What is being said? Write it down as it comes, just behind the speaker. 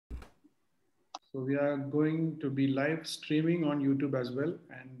So we are going to be live streaming on YouTube as well,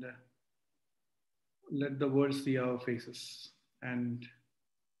 and let the world see our faces and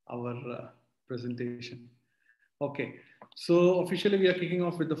our presentation. Okay, so officially we are kicking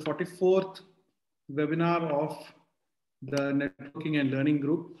off with the 44th webinar of the Networking and Learning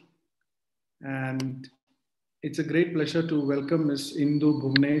Group. And it's a great pleasure to welcome Ms. Indu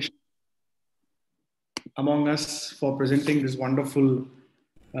Bhuvnesh among us for presenting this wonderful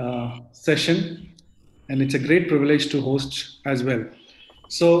session. And it's a great privilege to host as well.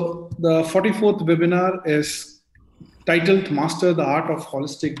 So the 44th webinar is titled Master the Art of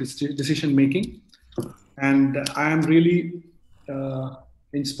Holistic Decision Making. And I am really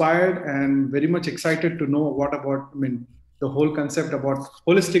inspired and very much excited to know the whole concept about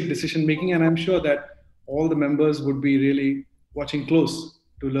holistic decision making. And I'm sure that all the members would be really watching close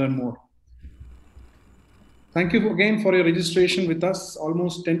to learn more. Thank you again for your registration with us.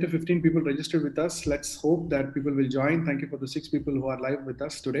 Almost 10 to 15 people registered with us. Let's hope that people will join. Thank you for the 6 people who are live with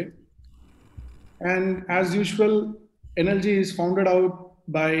us today. And as usual, NLG is founded out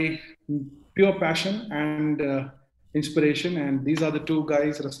by pure passion and inspiration. And these are the two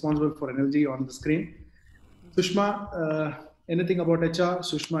guys responsible for NLG on the screen. Sushma, anything about HR?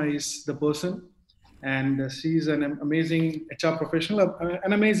 Sushma is the person. And she's an amazing HR professional,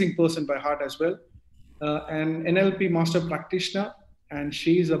 an amazing person by heart as well. An NLP master practitioner, and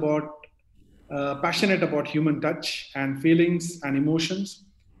she's passionate about human touch and feelings and emotions.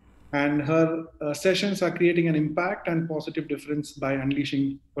 And her sessions are creating an impact and positive difference by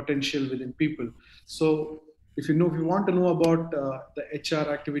unleashing potential within people. So if you want to know about the HR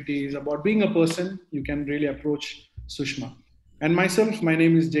activities, about being a person, you can really approach Sushma. And myself, my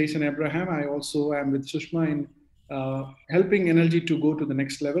name is Jason Abraham. I also am with Sushma in helping NLG to go to the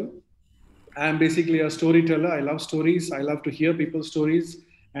next level. I'm basically a storyteller. I love stories. I love to hear people's stories.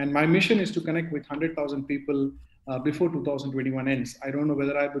 And my mission is to connect with 100,000 people before 2021 ends. I don't know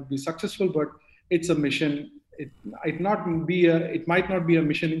whether I would be successful, but it's a mission. It might not be a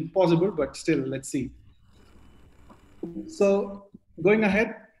mission impossible, but still, let's see. So going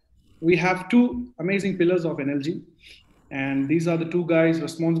ahead, we have two amazing pillars of NLG. And these are the two guys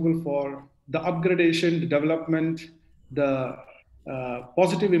responsible for the upgradation, the development, the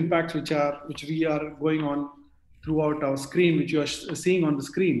positive impacts which we are going on throughout our screen, which you are seeing on the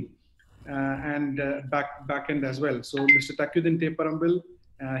screen, and back end as well. So Mr. Takyuddin Teparambil,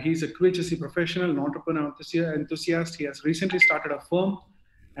 he's a QHSE professional, an entrepreneur enthusiast. He has recently started a firm,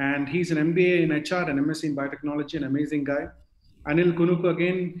 and he's an MBA in HR and MSc in biotechnology, an amazing guy. Anil Kunuku,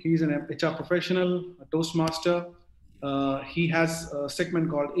 again, he's an HR professional, a Toastmaster. He has a segment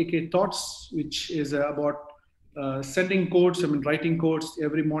called AK Thoughts, which is about sending codes, writing codes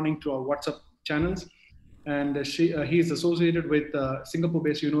every morning to our WhatsApp channels. And he is associated with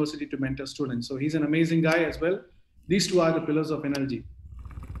Singapore-based university to mentor students. So he's an amazing guy as well. These two are the pillars of NLG.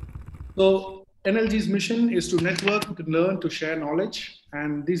 So NLG's mission is to network, to learn, to share knowledge.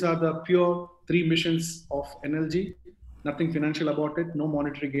 And these are the pure 3 missions of NLG. Nothing financial about it, no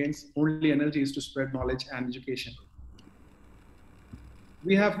monetary gains. Only NLG is to spread knowledge and education.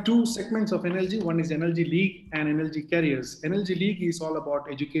 We have 2 segments of NLG. One is NLG League and NLG Careers. NLG League is all about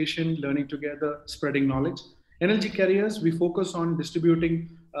education, learning together, spreading knowledge. NLG Careers, we focus on distributing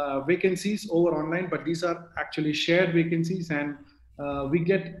vacancies over online, but these are actually shared vacancies, and we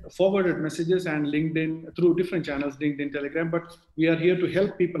get forwarded messages and LinkedIn through different channels, LinkedIn, Telegram, but we are here to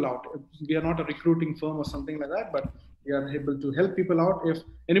help people out. We are not a recruiting firm or something like that, but we are able to help people out. If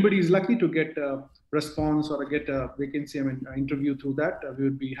anybody is lucky to get a response or get a vacancy, interview through that, we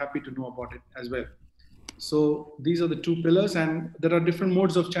would be happy to know about it as well. So these are the 2 pillars, and there are different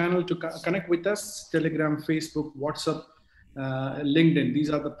modes of channel to connect with us: Telegram, Facebook, WhatsApp, LinkedIn.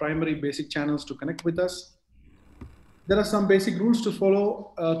 These are the primary basic channels to connect with us. There are some basic rules to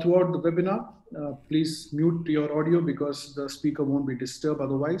follow throughout the webinar. Please mute your audio because the speaker won't be disturbed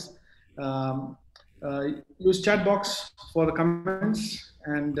otherwise. Use chat box for the comments,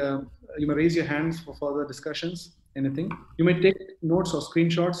 and you may raise your hands for further discussions, anything. You may take notes or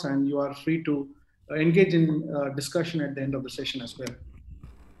screenshots, and you are free to engage in discussion at the end of the session as well.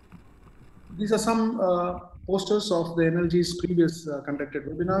 These are some posters of the NLG's previous conducted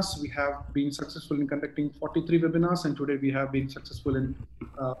webinars. We have been successful in conducting 43 webinars, and today we have been successful in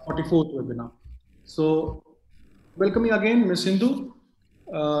 44th webinar. So welcoming again, Ms. Indu.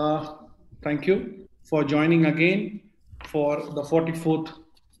 Thank you for joining again for the 44th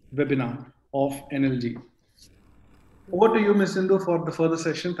webinar of NLG. Over to you, Ms. Indu, for the further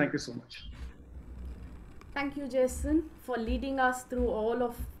session. Thank you so much. Thank you, Jason, for leading us through all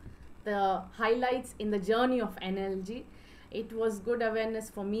of the highlights in the journey of NLG. It was good awareness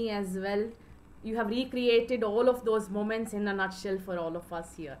for me as well you have recreated all of those moments in a nutshell for all of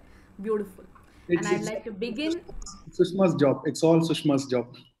us here. Beautiful. And I'd It's like to begin. Sushma's job. It's all Sushma's job.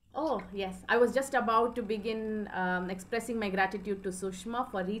 Oh, yes. I was just about to begin expressing my gratitude to Sushma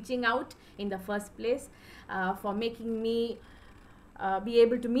for reaching out in the first place, for making me be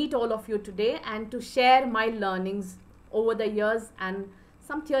able to meet all of you today and to share my learnings over the years and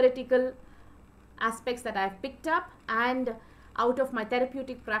some theoretical aspects that I've picked up and out of my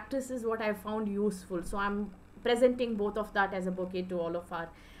therapeutic practices what I've found useful. So I'm presenting both of that as a bouquet to all of our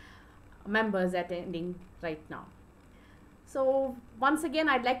members attending right now. So once again,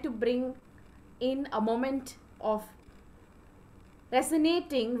 I'd like to bring in a moment of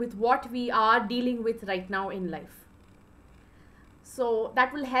resonating with what we are dealing with right now in life. So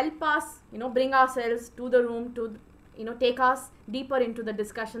that will help us, bring ourselves to the room to, take us deeper into the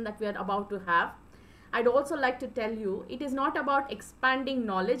discussion that we are about to have. I'd also like to tell you, it is not about expanding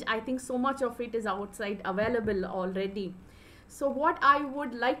knowledge. I think so much of it is outside available already. So what I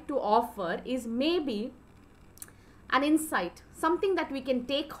would like to offer is maybe an insight, something that we can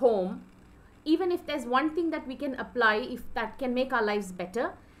take home, even if there's one thing that we can apply, if that can make our lives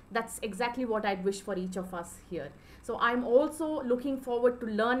better. That's exactly what I'd wish for each of us here. So I'm also looking forward to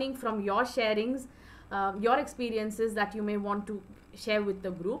learning from your sharings, your experiences that you may want to share with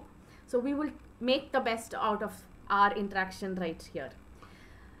the group. So we will make the best out of our interaction right here.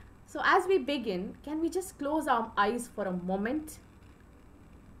 So as we begin, can we just close our eyes for a moment?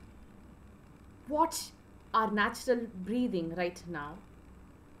 Watch our natural breathing right now.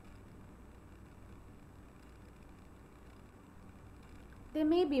 There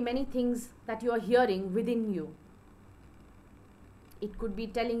may be many things that you are hearing within you. It could be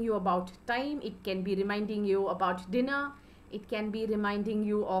telling you about time, it can be reminding you about dinner, it can be reminding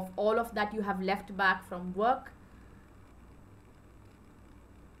you of all of that you have left back from work.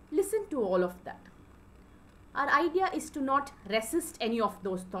 Listen to all of that. Our idea is to not resist any of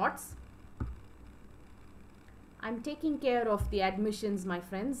those thoughts. I'm taking care of the admissions, my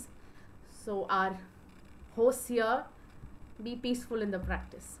friends. So our hosts here, be peaceful in the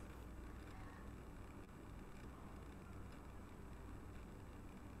practice.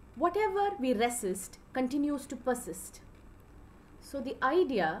 Whatever we resist continues to persist. So the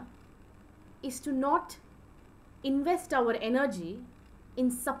idea is to not invest our energy in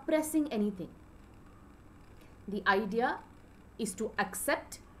suppressing anything. The idea is to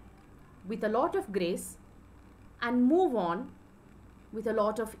accept with a lot of grace and move on with a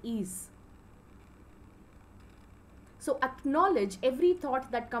lot of ease. So acknowledge every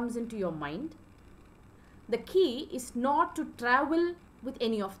thought that comes into your mind. The key is not to travel with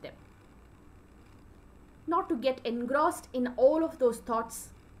any of them. Not to get engrossed in all of those thoughts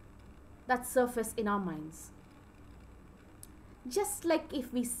that surface in our minds. Just like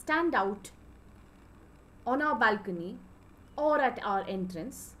if we stand out on our balcony or at our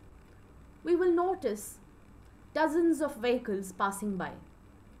entrance, we will notice dozens of vehicles passing by.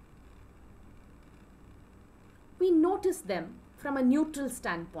 We notice them from a neutral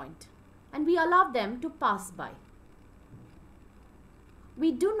standpoint and we allow them to pass by.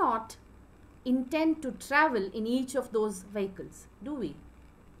 We do not intend to travel in each of those vehicles, do we?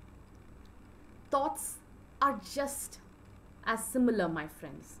 Thoughts are just as similar, my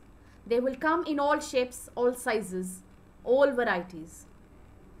friends. They will come in all shapes, all sizes, all varieties.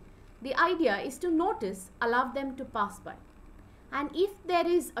 The idea is to notice, allow them to pass by. And if there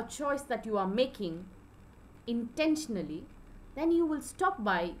is a choice that you are making intentionally, then you will stop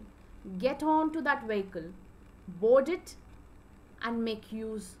by, get on to that vehicle, board it, and make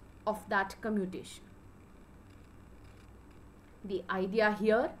use of that commutation. The idea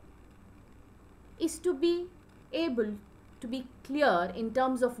here is to be able to be clear in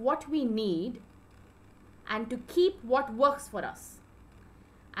terms of what we need and to keep what works for us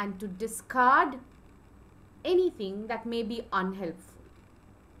and to discard anything that may be unhelpful.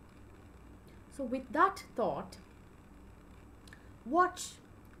 So with that thought, watch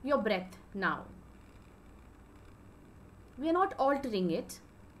your breath now. We are not altering it,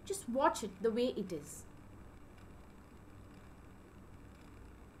 just watch it the way it is.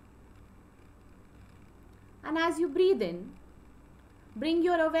 And as you breathe in, bring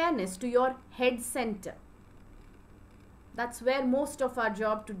your awareness to your head center. That's where most of our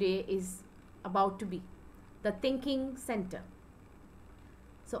job today is about to be, the thinking center.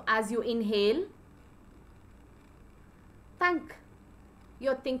 So as you inhale, thank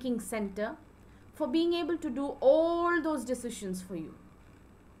your thinking center for being able to do all those decisions for you.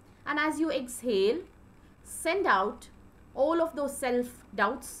 And as you exhale, send out all of those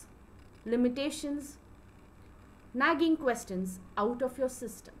self-doubts, limitations, nagging questions out of your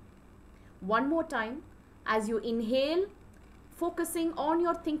system. One more time. As you inhale, focusing on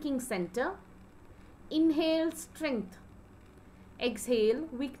your thinking center. Inhale strength. Exhale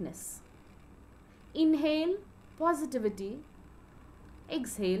weakness. Inhale positivity.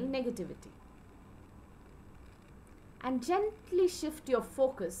 Exhale negativity. And gently shift your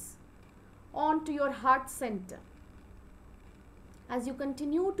focus onto your heart center. As you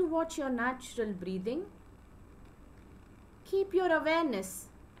continue to watch your natural breathing, keep your awareness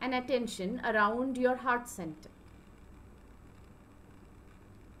and attention around your heart center.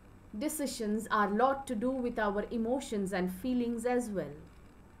 Decisions are a lot to do with our emotions and feelings as well.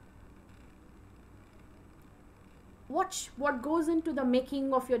 Watch what goes into the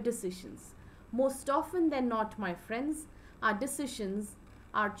making of your decisions. Most often than not, my friends, our decisions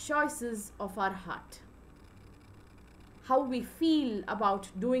are choices of our heart. How we feel about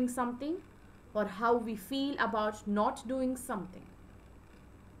doing something or how we feel about not doing something.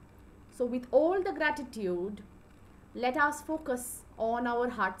 So with all the gratitude, let us focus on our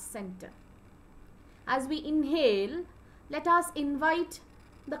heart center. As we inhale, let us invite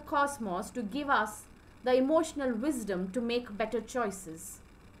the cosmos to give us the emotional wisdom to make better choices.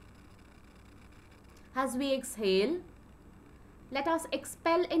 As we exhale, let us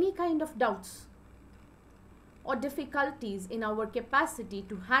expel any kind of doubts or difficulties in our capacity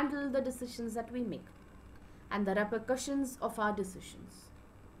to handle the decisions that we make and the repercussions of our decisions.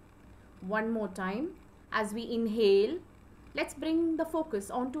 One more time, as we inhale, let's bring the focus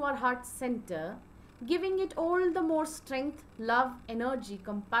onto our heart center, giving it all the more strength, love, energy,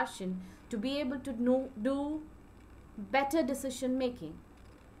 compassion to be able to do better decision making.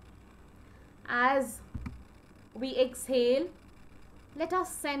 As we exhale, let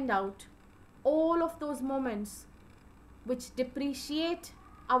us send out all of those moments which depreciate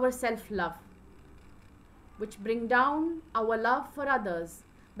our self-love, which bring down our love for others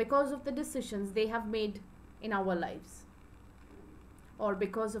because of the decisions they have made in our lives or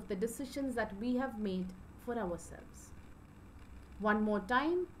because of the decisions that we have made for ourselves. One more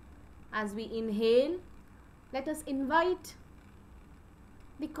time, as we inhale, let us invite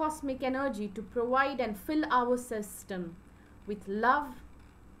the cosmic energy to provide and fill our system with love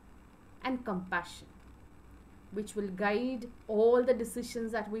and compassion, which will guide all the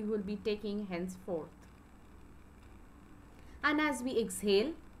decisions that we will be taking henceforth. And as we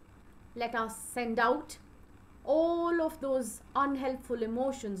exhale, let us send out all of those unhelpful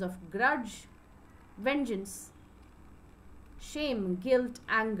emotions of grudge, vengeance, shame, guilt,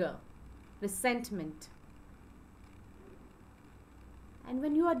 anger, resentment. And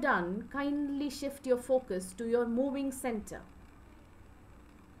when you are done, kindly shift your focus to your moving center,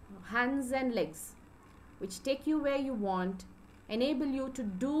 hands and legs, which take you where you want, enable you to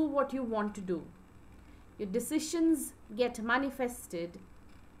do what you want to do. Your decisions get manifested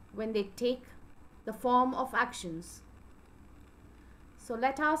when they take the form of actions. So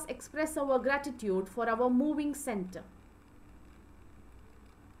let us express our gratitude for our moving center.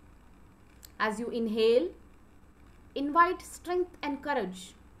 As you inhale, invite strength and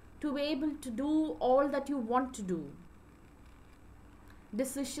courage to be able to do all that you want to do.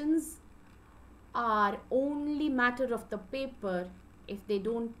 Decisions are only matter of the paper if they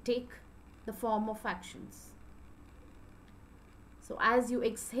don't take the form of actions. So as you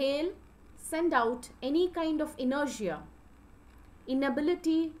exhale, send out any kind of inertia,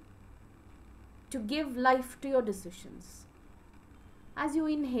 inability to give life to your decisions. As you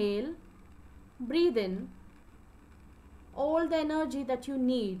inhale, breathe in all the energy that you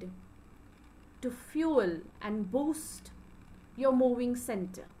need to fuel and boost your moving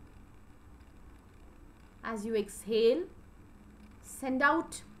center. As you exhale, send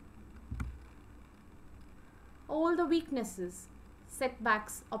out all the weaknesses,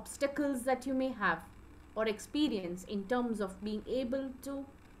 setbacks, obstacles that you may have or experience in terms of being able to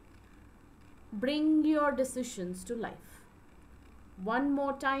bring your decisions to life. One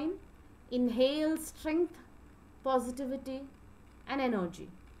more time, inhale strength, positivity and energy.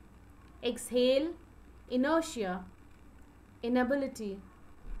 Exhale inertia, inability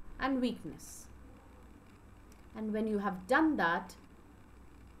and weakness. And when you have done that,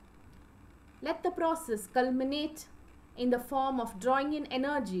 let the process culminate in the form of drawing in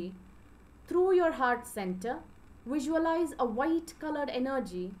energy through your heart center. Visualize a white colored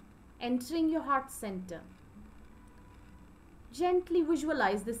energy entering your heart center. Gently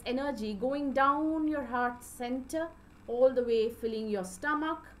visualize this energy going down your heart center, all the way filling your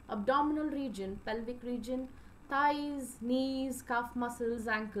stomach, abdominal region, pelvic region, thighs, knees, calf muscles,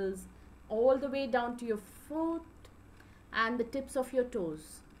 ankles, all the way down to your foot and the tips of your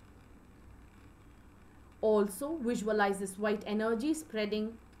toes. Also visualize this white energy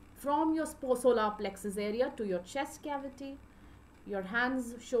spreading from your solar plexus area to your chest cavity, your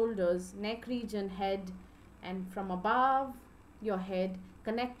hands, shoulders, neck region, head, and from above your head,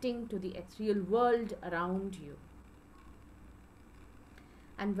 connecting to the ethereal world around you.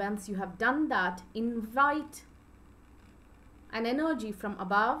 And once you have done that, invite an energy from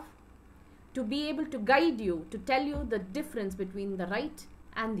above to be able to guide you, to tell you the difference between the right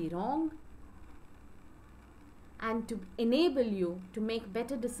and the wrong, and to enable you to make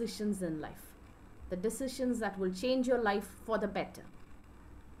better decisions in life. The decisions that will change your life for the better.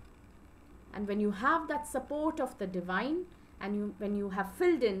 And when you have that support of the divine, and when you have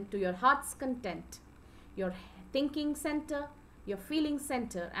filled in to your heart's content, your thinking center, your feeling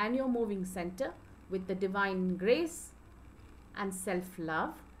center, and your moving center with the divine grace and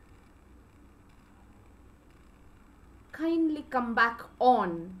self-love, kindly come back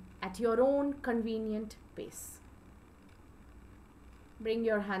on at your own convenient pace. Bring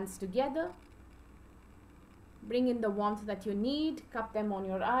your hands together. Bring in the warmth that you need. Cup them on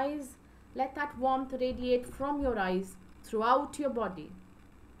your eyes. Let that warmth radiate from your eyes throughout your body.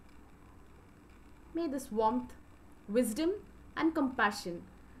 May this warmth, wisdom, and compassion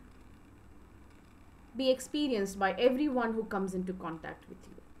be experienced by everyone who comes into contact with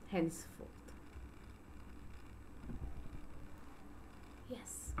you henceforth.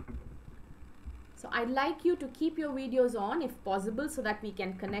 Yes. So I'd like you to keep your videos on if possible so that we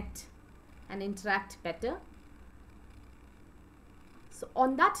can connect and interact better. So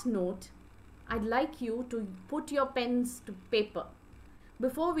on that note, I'd like you to put your pens to paper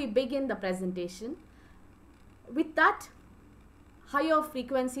before we begin the presentation. With that higher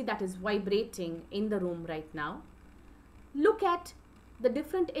frequency that is vibrating in the room right now, look at the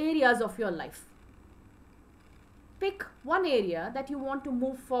different areas of your life. Pick one area that you want to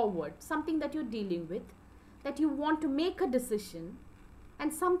move forward, something that you're dealing with, that you want to make a decision,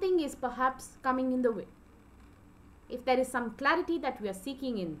 and something is perhaps coming in the way. If there is some clarity that we are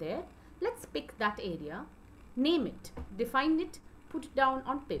seeking in there, let's pick that area, name it, define it, put it down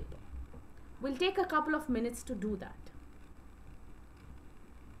on paper. We'll take a couple of minutes to do that.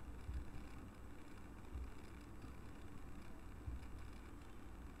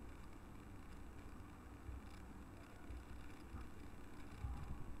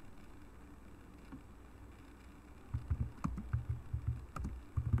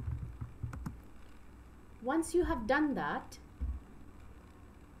 Once you have done that,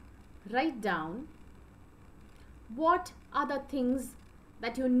 write down what are the things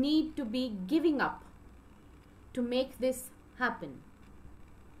that you need to be giving up to make this happen.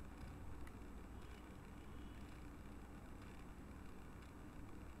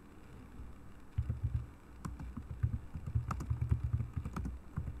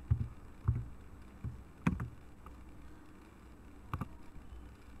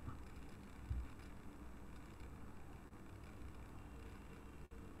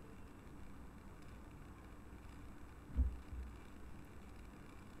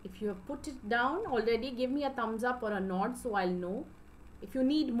 If you have put it down already, give me a thumbs up or a nod so I'll know. If you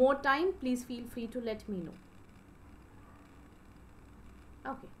need more time, please feel free to let me know.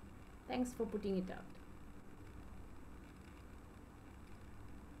 Okay, thanks for putting it out.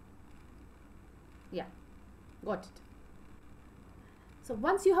 Yeah, got it. So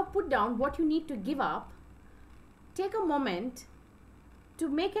once you have put down what you need to give up, take a moment to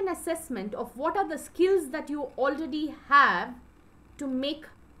make an assessment of what are the skills that you already have to make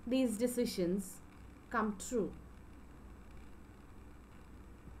these decisions come true.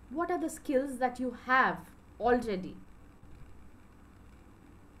 What are the skills that you have already?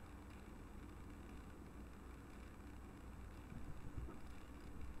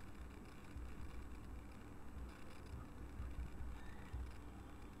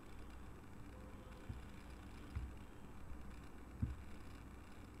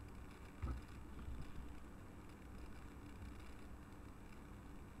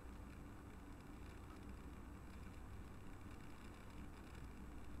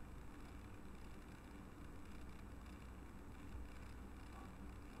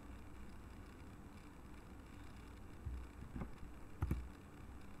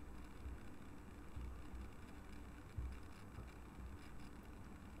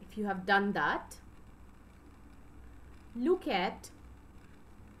 If you have done that, look at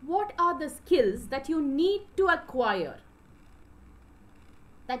what are the skills that you need to acquire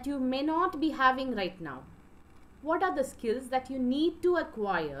that you may not be having right now. What are the skills that you need to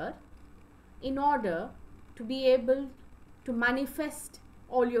acquire in order to be able to manifest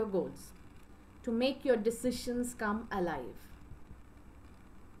all your goals, to make your decisions come alive?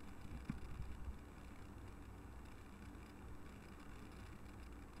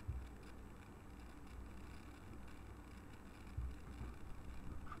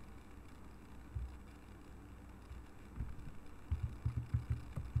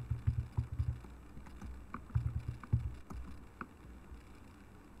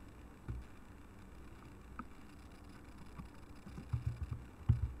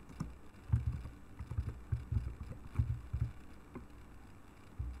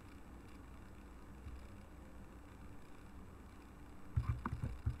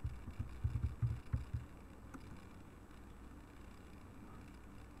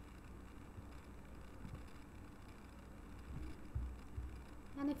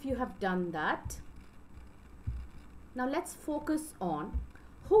 if you have done that, now let's focus on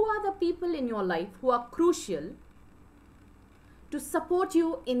who are the people in your life who are crucial to support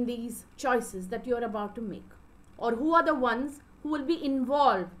you in these choices that you're about to make, or who are the ones who will be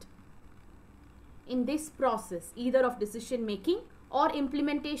involved in this process, either of decision making or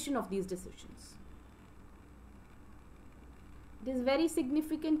implementation of these decisions. It is very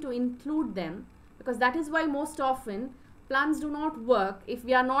significant to include them, because that is why most often plans do not work if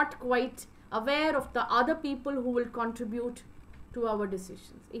we are not quite aware of the other people who will contribute to our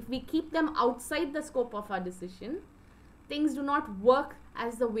decisions. If we keep them outside the scope of our decision, things do not work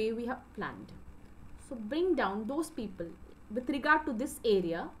as the way we have planned. So bring down those people with regard to this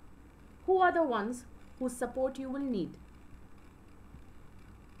area. Who are the ones whose support you will need?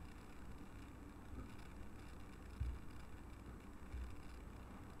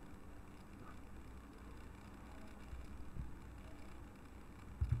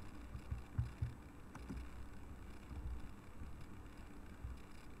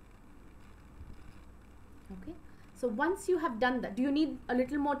 Okay. So once you have done that, do you need a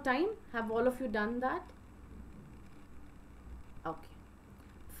little more time? Have all of you done that? Okay,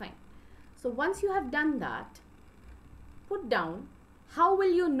 fine. So once you have done that, put down how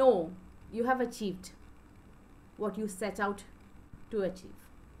will you know you have achieved what you set out to achieve.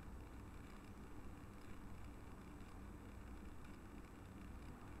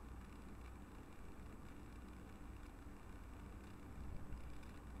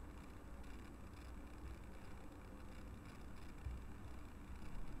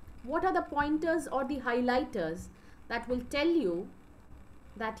 What are the pointers or the highlighters that will tell you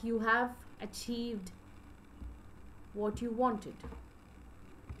that you have achieved what you wanted?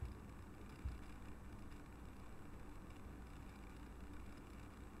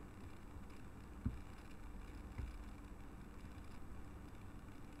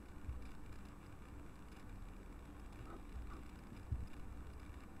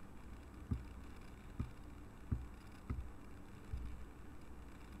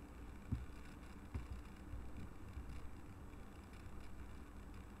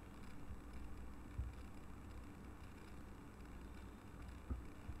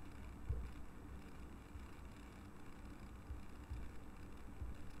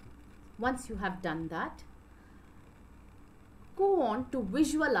 Once you have done that, go on to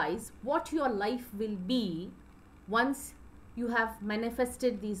visualize what your life will be once you have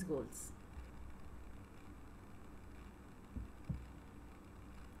manifested these goals.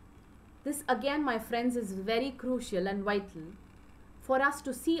 This again, my friends, is very crucial and vital for us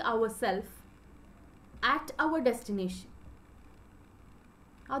to see ourselves at our destination.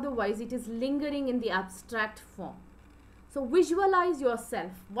 Otherwise, it is lingering in the abstract form. So visualize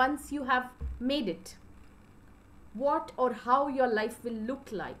yourself once you have made it. What or how your life will look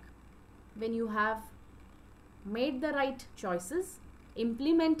like when you have made the right choices,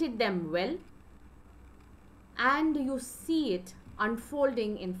 implemented them well, and you see it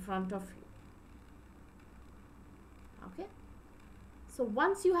unfolding in front of you. Okay? So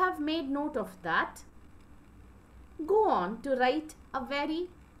once you have made note of that, go on to write a very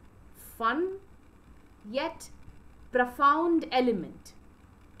fun yet profound element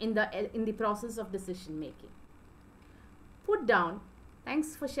in the process of decision making. Put down,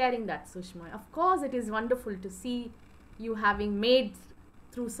 thanks for sharing that, Sushma. Of course, it is wonderful to see you having made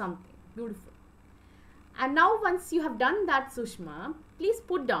through something beautiful. And now once you have done that, Sushma, please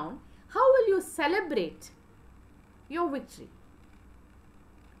put down how will you celebrate your victory.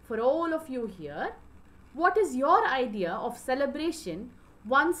 For all of you here, what is your idea of celebration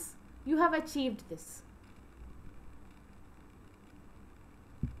once you have achieved this?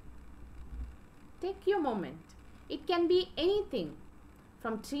 Take your moment. It can be anything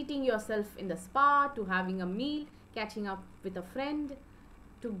from treating yourself in the spa to having a meal, catching up with a friend,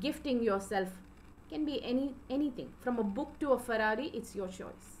 to gifting yourself. It can be anything. From a book to a Ferrari, it's your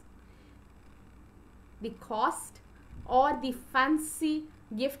choice. The cost or the fancy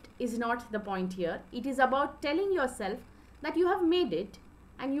gift is not the point here. It is about telling yourself that you have made it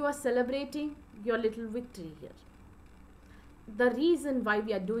and you are celebrating your little victory here. The reason why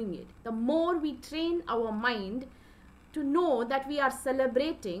we are doing it, the more we train our mind to know that we are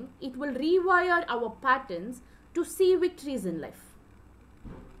celebrating, it will rewire our patterns to see victories in life.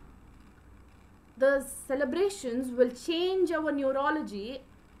 The celebrations will change our neurology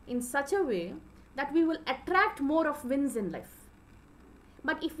in such a way that we will attract more of wins in life.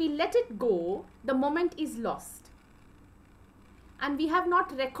 But if we let it go, the moment is lost. And we have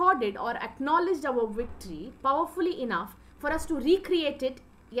not recorded or acknowledged our victory powerfully enough for us to recreate it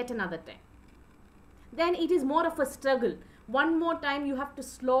yet another time. Then it is more of a struggle. one more time you have to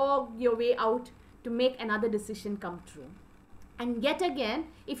slog your way out to make another decision come true. And yet again,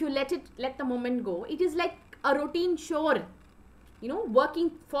 if you let the moment go, it is like a routine chore, you know,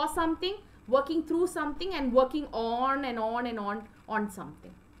 working for something, working through something, and working on and on and on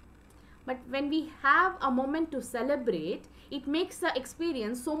something. But when we have a moment to celebrate, it makes the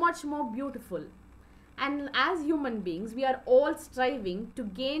experience so much more beautiful. And as human beings, we are all striving to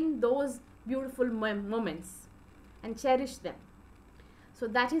gain those beautiful moments and cherish them. So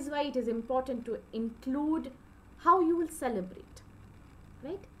that is why it is important to include how you will celebrate,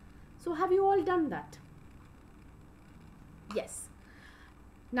 right? So have you all done that? Yes.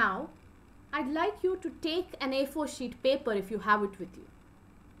 Now, I'd like you to take an A4 sheet paper if you have it with you.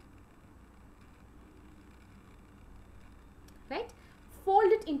 Right?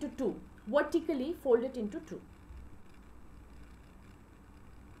 Fold it into two. Vertically fold it into two.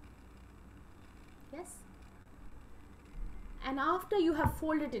 Yes? And after you have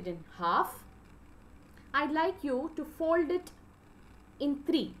folded it in half, I'd like you to fold it in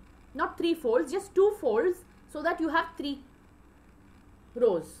three. Not three folds, just two folds, so that you have three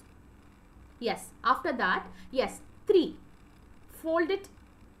rows. Yes, after that, yes, three. Fold it.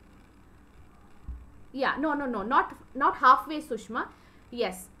 Yeah, no, not halfway, Sushma.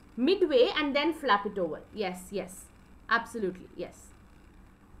 Yes, midway and then flap it over. Yes, absolutely, yes.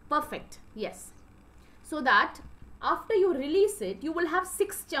 Perfect, yes. So that after you release it, you will have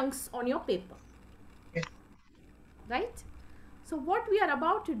 6 chunks on your paper. Yes. Right? So what we are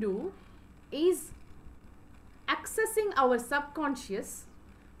about to do is accessing our subconscious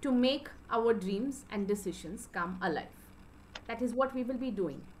to make our dreams and decisions come alive. That is what we will be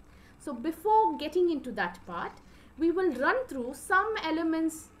doing. So before getting into that part, we will run through some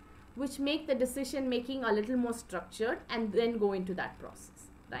elements which make the decision making a little more structured and then go into that process,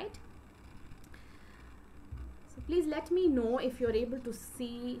 right? So please let me know if you're able to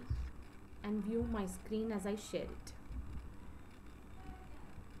see and view my screen as I share it.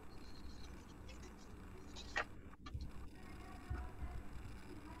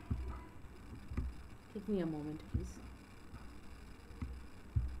 Give me a moment, please.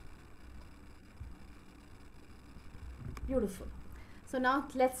 Beautiful. So now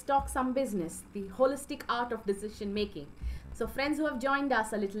let's talk some business, the holistic art of decision making. So friends who have joined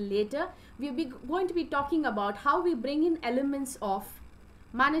us a little later, we'll be going to be talking about how we bring in elements of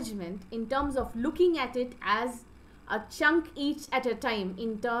management in terms of looking at it as a chunk each at a time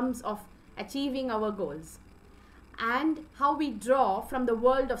in terms of achieving our goals, and how we draw from the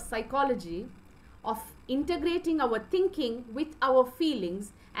world of psychology of integrating our thinking with our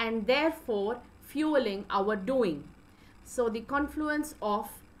feelings and therefore fueling our doing. So the confluence of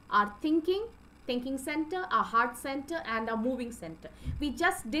our thinking center, our heart center, and our moving center. We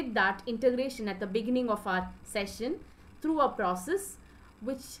just did that integration at the beginning of our session through a process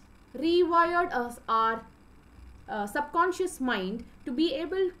which rewired us, our subconscious mind, to be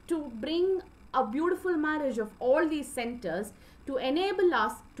able to bring a beautiful marriage of all these centers to enable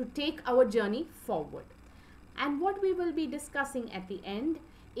us to take our journey forward. And what we will be discussing at the end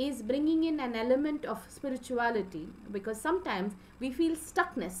is bringing in an element of spirituality, because sometimes we feel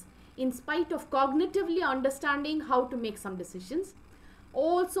stuckness in spite of cognitively understanding how to make some decisions.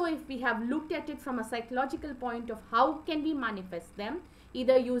 Also, if we have looked at it from a psychological point of how can we manifest them,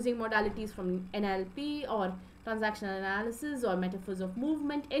 either using modalities from NLP or transactional analysis or metaphors of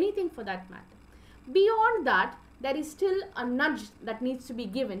movement, anything for that matter. Beyond that, there is still a nudge that needs to be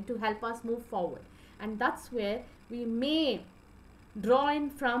given to help us move forward. And that's where we may draw in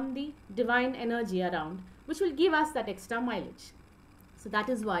from the divine energy around, which will give us that extra mileage. So that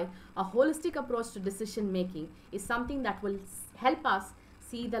is why a holistic approach to decision making is something that will help us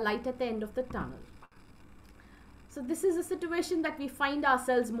see the light at the end of the tunnel. So this is a situation that we find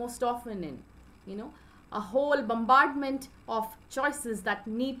ourselves most often in, you know, a whole bombardment of choices that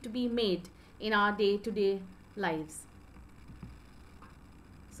need to be made in our day-to-day lives.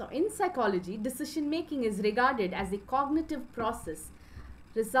 So in psychology, decision making is regarded as a cognitive process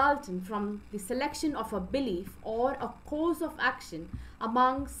resultant from the selection of a belief or a course of action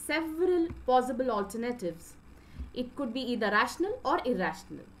among several possible alternatives. It could be either rational or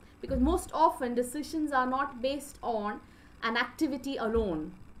irrational, because most often decisions are not based on an activity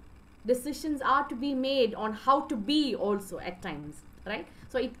alone. Decisions are to be made on how to be also at times, right?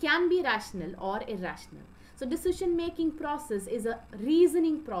 So it can be rational or irrational. So decision making process is a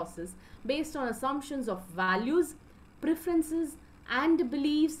reasoning process based on assumptions of values, preferences, and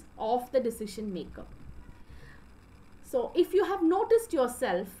beliefs of the decision maker. So if you have noticed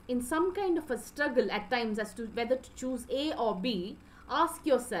yourself in some kind of a struggle at times as to whether to choose A or B, ask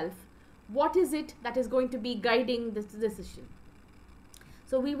yourself, what is it that is going to be guiding this decision.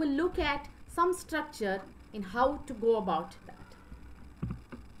 So we will look at some structure in how to go about that.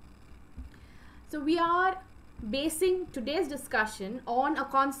 So we are basing today's discussion on a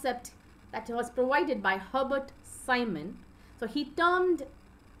concept that was provided by Herbert Simon. So he termed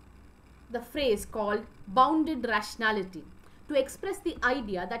the phrase called bounded rationality to express the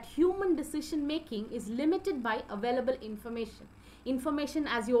idea that human decision making is limited by available information. Information,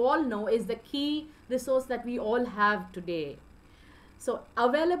 as you all know, is the key resource that we all have today. So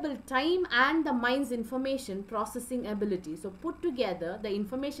available time and the mind's information processing ability. So put together the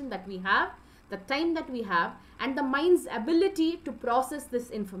information that we have, the time that we have, and the mind's ability to process this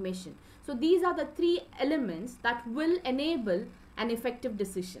information. So these are the three elements that will enable an effective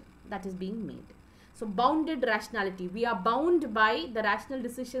decision that is being made. So bounded rationality, we are bound by the rational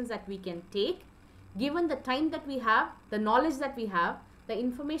decisions that we can take given the time that we have, the knowledge that we have, the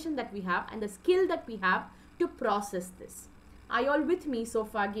information that we have, and the skill that we have to process this. Are you all with me so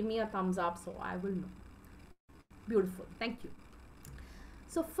far? Give me a thumbs up so I will know. Beautiful. Thank you.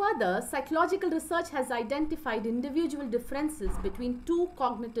 So further, psychological research has identified individual differences between two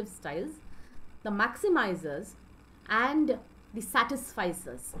cognitive styles, the maximizers and the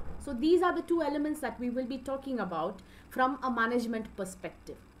satisficers. So these are the two elements that we will be talking about from a management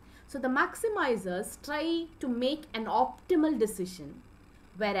perspective. So the maximizers try to make an optimal decision,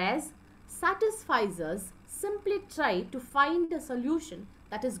 whereas satisficers simply try to find a solution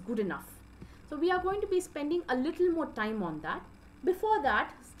that is good enough. So we are going to be spending a little more time on that. Before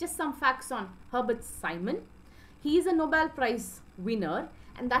that, just some facts on Herbert Simon. He is a Nobel Prize winner,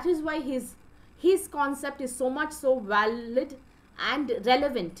 and that is why his concept is so much so valid and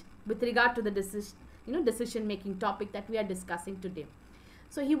relevant with regard to the decision making topic that we are discussing today.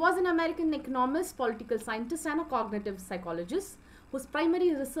 So he was an American economist, political scientist, and a cognitive psychologist whose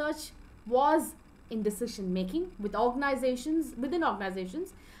primary research was in decision making within organizations,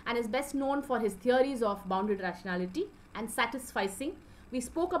 and is best known for his theories of bounded rationality and satisficing. We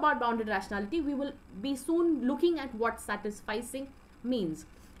spoke about bounded rationality. We will be soon looking at what satisficing means.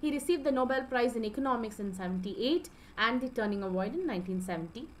 He received the Nobel Prize in Economics in 1978 and the Turing Award in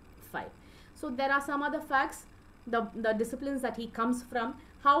 1975. So there are some other facts, the disciplines that he comes from,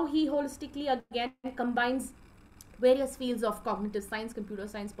 how he holistically again combines various fields of cognitive science, computer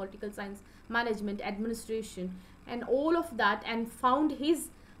science, political science, management, administration, and all of that, and found his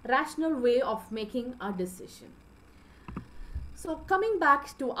rational way of making a decision. So coming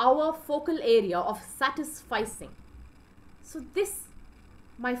back to our focal area of satisficing. So this,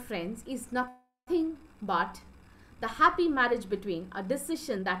 my friends, is nothing but the happy marriage between a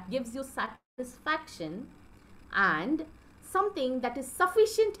decision that gives you satisfaction and something that is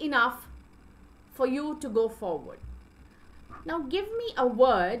sufficient enough for you to go forward. Now give me a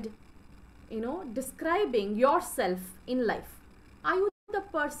word, describing yourself in life. Are you the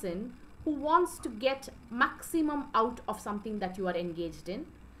person who wants to get maximum out of something that you are engaged in?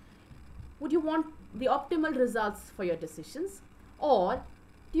 Would you want the optimal results for your decisions? Or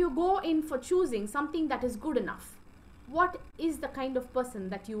do you go in for choosing something that is good enough? What is the kind of person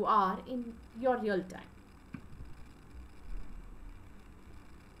that you are in your real time?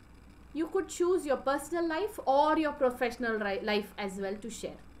 You could choose your personal life or your professional life as well to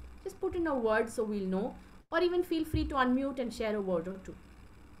share. Just put in a word so we'll know, or even feel free to unmute and share a word or two.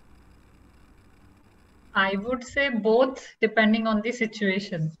 I would say both, depending on the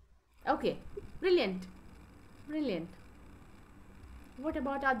situation. Okay, brilliant. Brilliant. What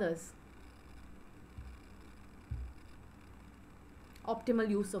about others? Optimal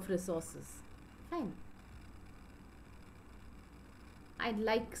use of resources. Fine. I'd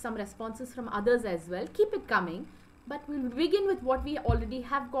like some responses from others as well. Keep it coming, but we'll begin with what we already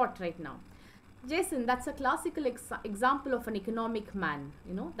have got right now. Jason, that's a classical example of an economic man.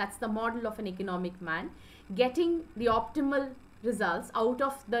 That's the model of an economic man getting the optimal results out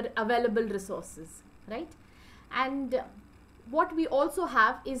of the available resources, right? And what we also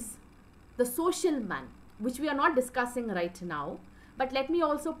have is the social man, which we are not discussing right now, but let me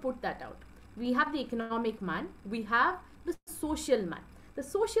also put that out. We have the economic man, we have the social man. The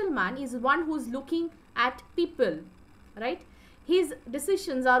social man is one who's looking at people, right? His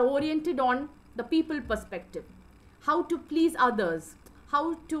decisions are oriented on the people perspective, how to please others,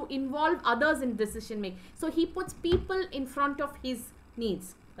 how to involve others in decision making. So he puts people in front of his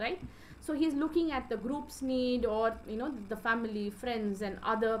needs, right? So he's looking at the group's need, or the family, friends, and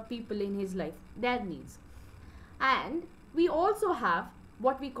other people in his life, their needs. And we also have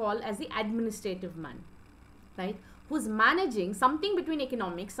what we call as the administrative man, right? Who's managing something between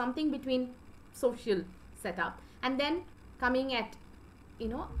economics, something between social setup, and then coming at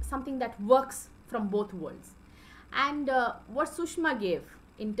something that works from both worlds. And what Sushma gave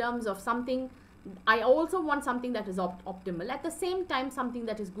in terms of something, I also want something that is optimal, at the same time something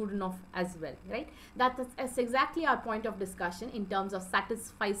that is good enough as well, right? That's exactly our point of discussion in terms of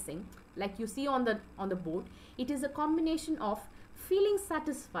satisficing. Like you see on the board, it is a combination of feeling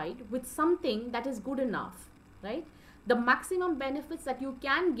satisfied with something that is good enough, right? The maximum benefits that you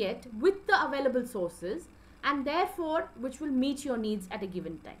can get with the available sources, and therefore which will meet your needs at a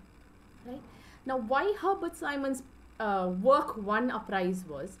given time, right? Now, why Herbert Simon's work won a prize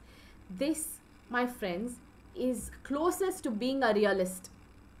was this, my friends, is closest to being a realist.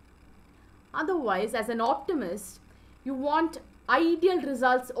 Otherwise, as an optimist, you want ideal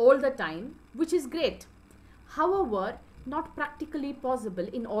results all the time, which is great. However, not practically possible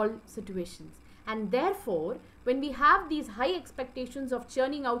in all situations. And therefore, when we have these high expectations of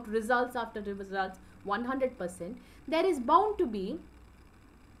churning out results after results 100%, there is bound to be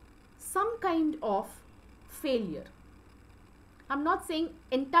some kind of failure. I'm not saying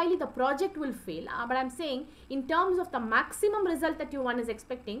entirely the project will fail, but I'm saying in terms of the maximum result that one is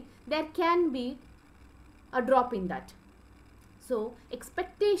expecting, there can be a drop in that. So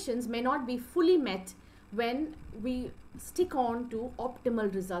expectations may not be fully met when we stick on to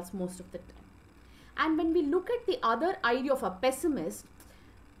optimal results most of the time. And when we look at the other idea of a pessimist,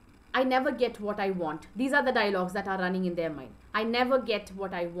 I never get what I want. These are the dialogues that are running in their mind. I never get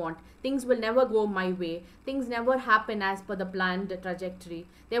what I want. Things will never go my way. Things never happen as per the planned trajectory.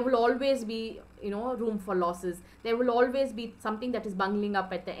 There will always be, room for losses. There will always be something that is bungling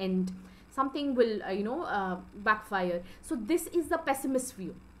up at the end. Something will, backfire. So this is the pessimist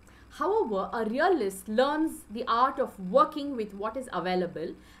view. However, a realist learns the art of working with what is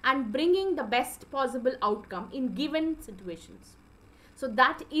available and bringing the best possible outcome in given situations. So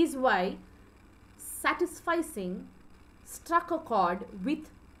that is why satisficing struck a chord with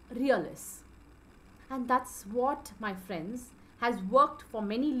realists. And that's what, my friends, has worked for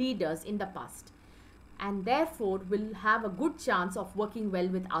many leaders in the past, and therefore will have a good chance of working well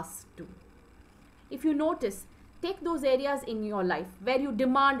with us too. If you notice, take those areas in your life where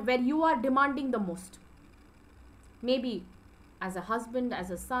you are demanding the most. Maybe as a husband, as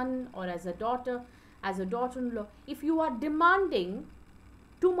a son, or as a daughter, as a daughter-in-law. If you are demanding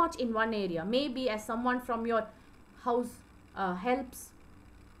too much in one area, maybe as someone from your house helps,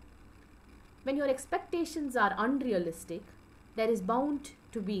 when your expectations are unrealistic, there is bound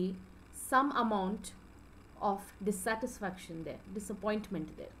to be some amount of dissatisfaction there,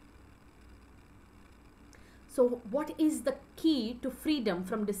 disappointment there. So what is the key to freedom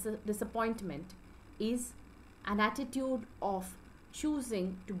from disappointment is an attitude of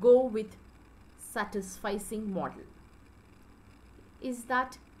choosing to go with satisficing model. Is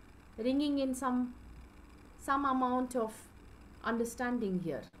that ringing in some amount of understanding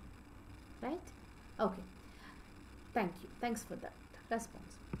here, right? Okay, thank you. Thanks for that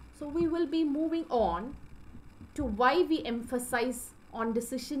response. So we will be moving on to why we emphasize on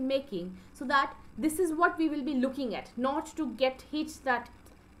decision making, so that this is what we will be looking at, not to get hit that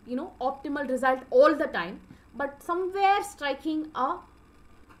optimal result all the time, but somewhere striking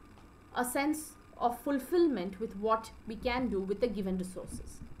a sense of fulfillment with what we can do with the given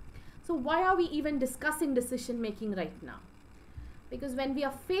resources. So why are we even discussing decision making right now? Because when we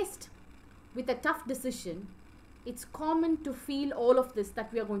are faced with a tough decision, it's common to feel all of this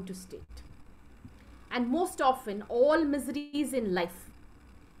that we are going to state. And most often, all miseries in life,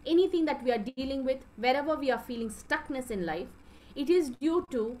 anything that we are dealing with, wherever we are feeling stuckness in life, it is due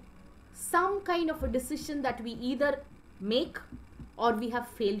to some kind of a decision that we either make or we have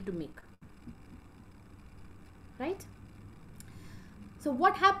failed to make. Right? So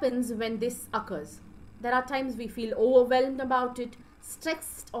what happens when this occurs? There are times we feel overwhelmed about it,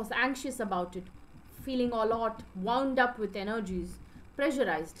 stressed or anxious about it, feeling a lot wound up with energies,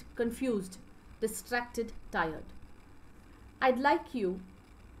 pressurized, confused, distracted, tired. I'd like you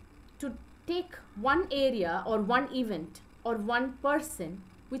to take one area or one event or one person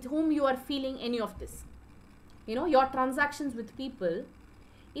with whom you are feeling any of this. Your transactions with people,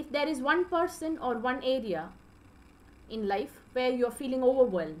 if there is one person or one area in life where you're feeling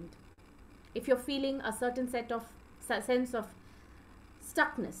overwhelmed, if you're feeling a certain sense of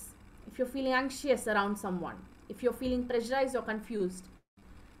stuckness, if you're feeling anxious around someone, if you're feeling pressurized or confused,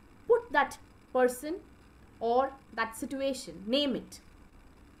 put that person or that situation, name it.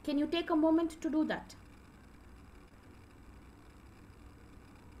 Can you take a moment to do that?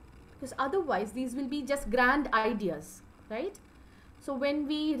 Because otherwise these will be just grand ideas, right? So when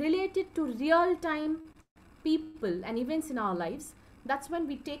we relate it to real-time people and events in our lives, that's when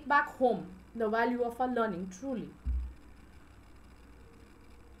we take back home the value of our learning truly.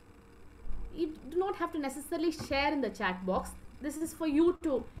 you do not have to necessarily share in the chat box. This is for you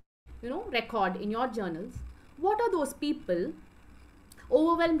to, record in your journals. What are those people?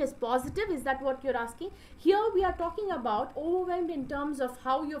 Overwhelmed is positive, is that what you're asking? Here we are talking about overwhelmed in terms of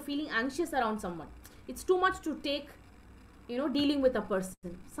how you're feeling anxious around someone. It's too much to take, dealing with a person,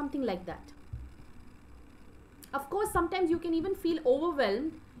 something like that. Of course, sometimes you can even feel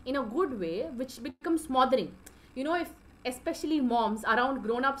overwhelmed in a good way, which becomes smothering. If especially moms around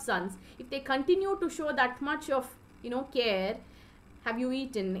grown-up sons, if they continue to show that much of, care, have you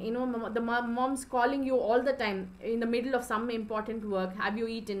eaten? The mom's calling you all the time in the middle of some important work. Have you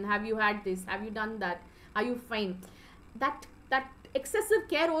eaten? Have you had this? Have you done that? Are you fine? That excessive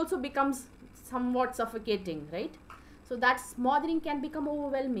care also becomes somewhat suffocating, right? So that smothering can become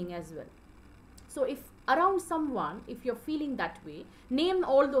overwhelming as well. So if around someone, if you're feeling that way, name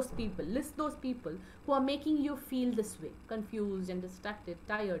all those people, list those people who are making you feel this way, confused and distracted,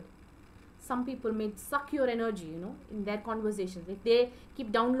 tired. Some people may suck your energy, in their conversations. If they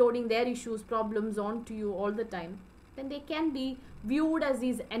keep downloading their issues, problems onto you all the time, then they can be viewed as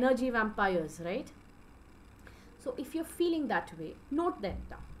these energy vampires, right? So if you're feeling that way, note them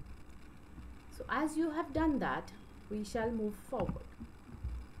down. So as you have done that, we shall move forward.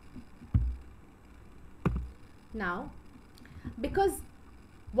 Now, because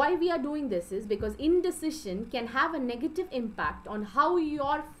why we are doing this is because indecision can have a negative impact on how you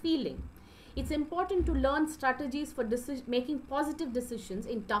are feeling. It's important to learn strategies for making positive decisions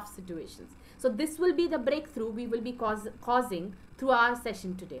in tough situations. So this will be the breakthrough we will be causing through our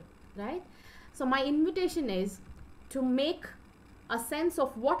session today, right? So my invitation is to make a sense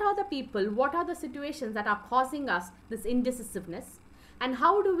of what are the people, what are the situations that are causing us this indecisiveness, and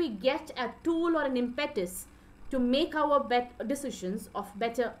how do we get a tool or an impetus to make our decisions of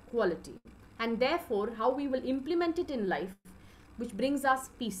better quality, and therefore how we will implement it in life, which brings us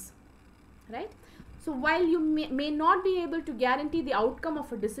peace, right? So while you may not be able to guarantee the outcome of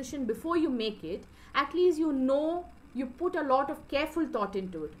a decision before you make it, at least you put a lot of careful thought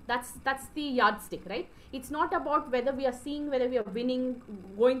into it. That's the yardstick, right? It's not about whether we are winning,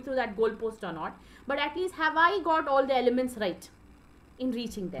 going through that goalpost or not, but at least have I got all the elements right in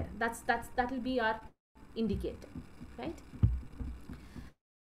reaching there. That will be our indicator, right?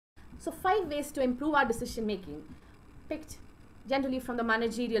 So 5 ways to improve our decision making, picked generally from the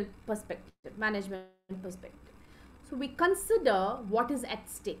management perspective. So we consider what is at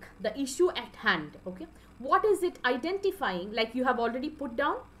stake, the issue at hand, okay? What is it identifying, like you have already put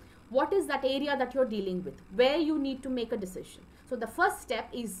down, what is that area that you're dealing with, where you need to make a decision. So the first step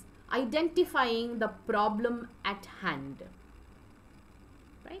is identifying the problem at hand,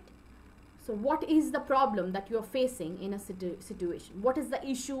 right? So what is the problem that you're facing in a situation? What is the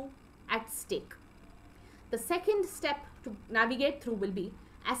issue at stake? The second step to navigate through will be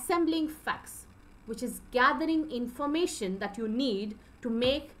assembling facts, which is gathering information that you need to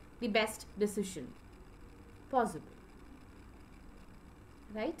make the best decision possible,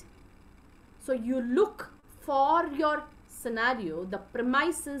 right? So you look for your scenario, the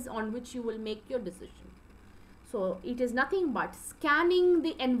premises on which you will make your decision. So it is nothing but scanning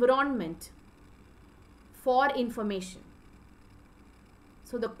the environment for information.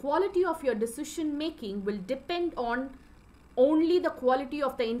 So the quality of your decision making will depend on only the quality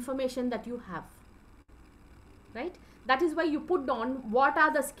of the information that you have, right? That is why you put on what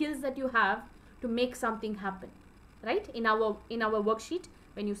are the skills that you have to make something happen, right? In our worksheet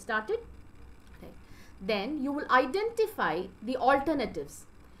when you started, right? Then you will identify the alternatives.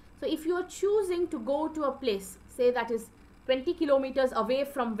 So if you are choosing to go to a place, say that is 20 kilometers away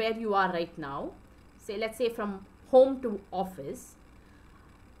from where you are right now, say let's say from home to office,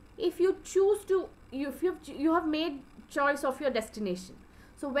 if you choose to, if you have made choice of your destination,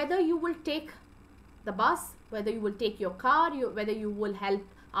 so whether you will take the bus, whether you will take your car, whether you will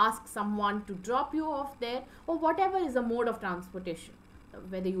ask someone to drop you off there, or whatever is the mode of transportation,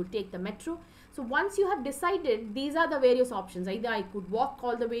 whether you take the metro. So once you have decided, these are the various options. Either I could walk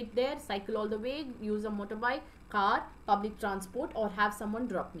all the way there, cycle all the way, use a motorbike, car, public transport, or have someone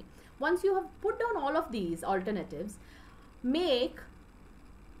drop me. Once you have put down all of these alternatives, make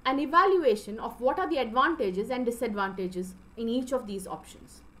an evaluation of what are the advantages and disadvantages in each of these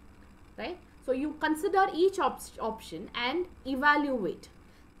options, right? So you consider each option and evaluate.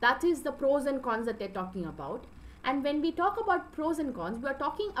 That is the pros and cons that they're talking about. And when we talk about pros and cons, we are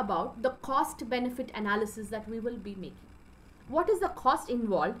talking about the cost benefit analysis that we will be making. What is the cost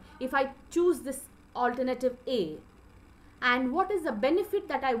involved if I choose this alternative A, and what is the benefit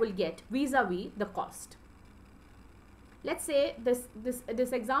that I will get vis-a-vis the cost? Let's say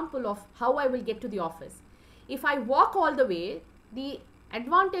this example of how I will get to the office. If I walk all the way, the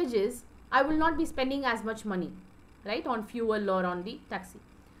advantage is I will not be spending as much money, right, on fuel or on the taxi.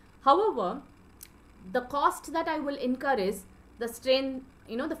 However, the cost that I will incur is the strain,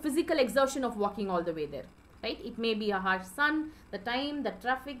 the physical exertion of walking all the way there, right? It may be a harsh sun, the time, the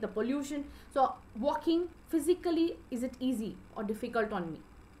traffic, the pollution. So walking physically, is it easy or difficult on me?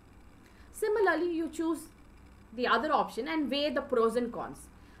 Similarly, you choose the other option and weigh the pros and cons.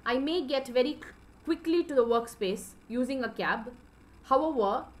 I may get very quickly to the workspace using a cab.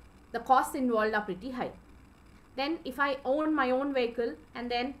 However, the costs involved are pretty high. Then if I own my own vehicle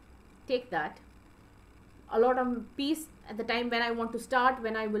and then take that, a lot of peace at the time when I want to start,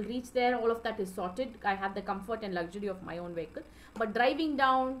 when I will reach there, all of that is sorted. I have the comfort and luxury of my own vehicle. But driving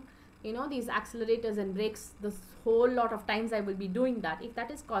down, these accelerators and brakes, this whole lot of times I will be doing that. If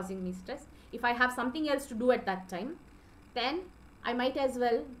that is causing me stress, if I have something else to do at that time, then I might as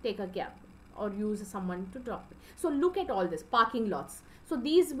well take a cab or use someone to drop it. So look at all this, parking lots. So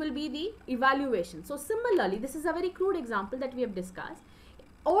these will be the evaluation. So similarly, this is a very crude example that we have discussed.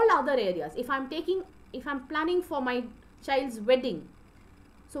 All other areas, if I'm planning for my child's wedding,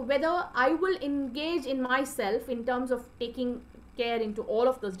 so whether I will engage in myself in terms of taking care into all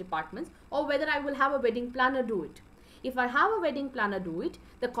of those departments, or whether I will have a wedding planner do it. If I have a wedding planner do it,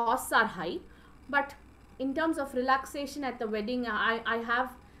 the costs are high, but in terms of relaxation at the wedding, I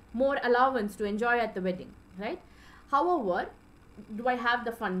have more allowance to enjoy at the wedding, right? However, do I have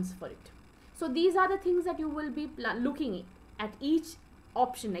the funds for it? So these are the things that you will be looking at each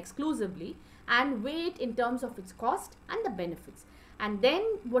option exclusively and weigh it in terms of its cost and the benefits. And then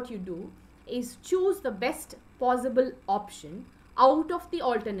what you do is choose the best possible option out of the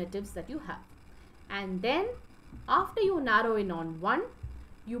alternatives that you have. And then after you narrow in on one,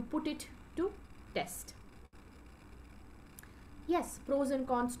 you put it to test. Yes, pros and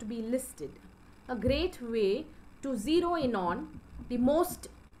cons to be listed. A great way to zero in on the most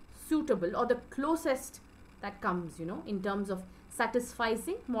suitable or the closest that comes, in terms of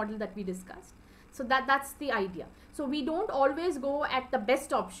satisficing model that we discussed. So that's the idea. So we don't always go at the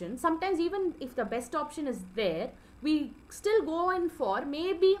best option. Sometimes even if the best option is there, we still go in for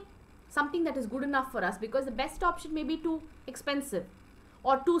maybe something that is good enough for us, because the best option may be too expensive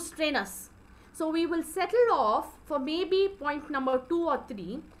or too strenuous. So we will settle off for maybe point number 2 or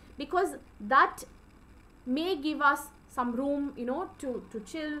 3, because that may give us some room, to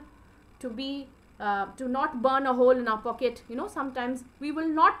chill, to be to not burn a hole in our pocket. Sometimes we will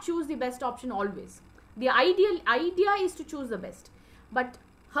not choose the best option always. The idea is to choose the best, but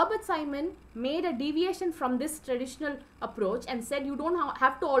Herbert Simon made a deviation from this traditional approach and said you don't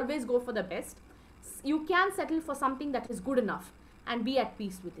have to always go for the best. You can settle for something that is good enough and be at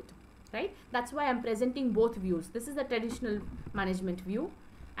peace with it, right? That's why I'm presenting both views. This is the traditional management view,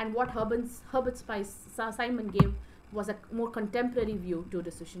 and what Herbert Simon gave was a more contemporary view to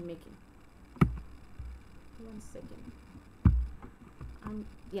decision making. 1 second.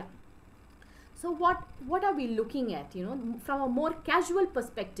 Yeah. So what are we looking at, from a more casual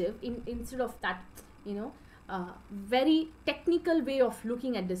perspective, instead of that, very technical way of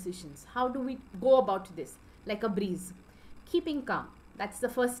looking at decisions? How do we go about this? Like a breeze. Keeping calm. That's the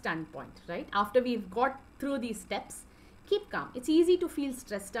first standpoint, right? After we've got through these steps, keep calm. It's easy to feel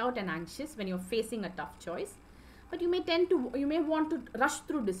stressed out and anxious when you're facing a tough choice, but you may want to rush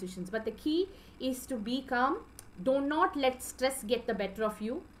through decisions. But the key is to be calm. Do not let stress get the better of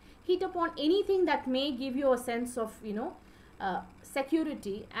you. Hit upon anything that may give you a sense of,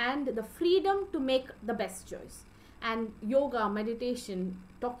 security and the freedom to make the best choice. And yoga, meditation,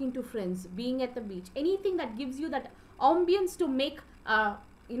 talking to friends, being at the beach, anything that gives you that ambience to make a,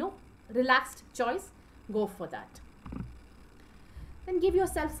 relaxed choice, go for that. Then give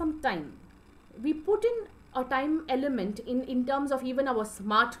yourself some time. We put in a time element in terms of even our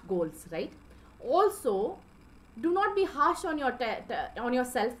SMART goals, right? Also, do not be harsh on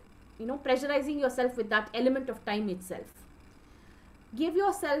yourself, pressurizing yourself with that element of time itself. Give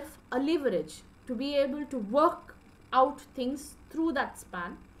yourself a leverage to be able to work out things through that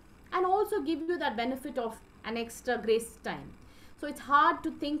span, and also give you that benefit of an extra grace time. So it's hard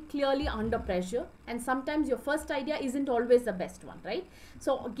to think clearly under pressure, and sometimes your first idea isn't always the best one, right?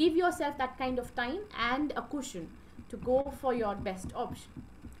 So give yourself that kind of time and a cushion to go for your best option.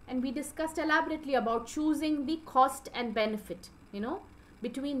 And we discussed elaborately about choosing the cost and benefit,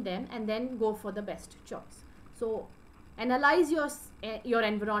 between them, and then go for the best choice. So analyze your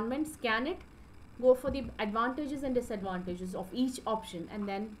environment, scan it, go for the advantages and disadvantages of each option, and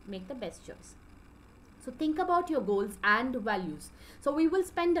then make the best choice. So think about your goals and values. So we will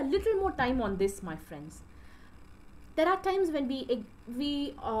spend a little more time on this, my friends. There are times when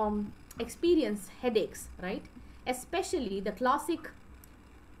we experience headaches, right? Especially the classic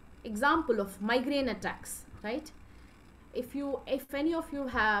example of migraine attacks, right? If any of you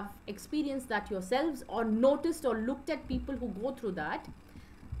have experienced that yourselves, or noticed or looked at people who go through that,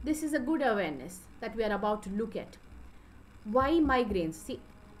 this is a good awareness that we are about to look at. Why migraines? See,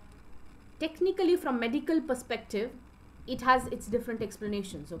 technically from medical perspective, it has its different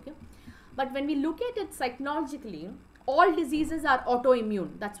explanations, okay? But when we look at it psychologically, all diseases are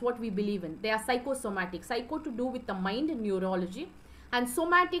autoimmune. That's what we believe in. They are psychosomatic. Psycho to do with the mind and neurology, and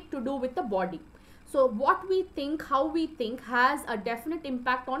somatic to do with the body. So what we think, how we think, has a definite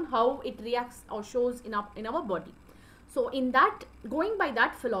impact on how it reacts or shows in our body. So in that, going by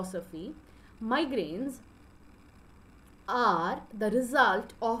that philosophy, migraines are the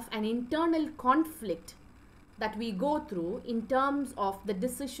result of an internal conflict that we go through in terms of the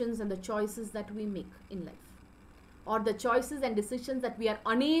decisions and the choices that we make in life, or the choices and decisions that we are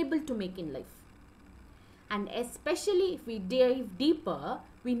unable to make in life. And especially if we dive deeper,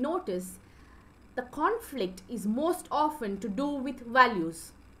 we notice the conflict is most often to do with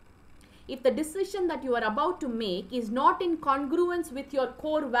values. If the decision that you are about to make is not in congruence with your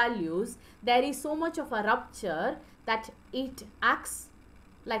core values, there is so much of a rupture that it acts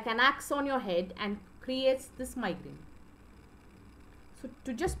like an axe on your head and creates this migraine. So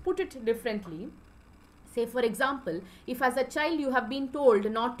to just put it differently, say for example, if as a child you have been told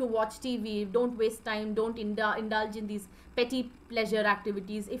not to watch TV, don't waste time, don't indulge in these petty pleasure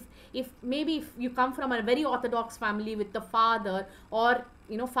activities. If you come from a very orthodox family with the father or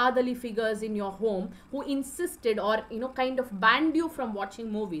fatherly figures in your home who insisted or kind of banned you from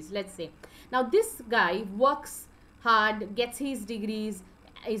watching movies, let's say. Now this guy works hard, gets his degrees,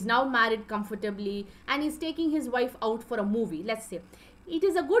 is now married comfortably, and is taking his wife out for a movie, let's say. It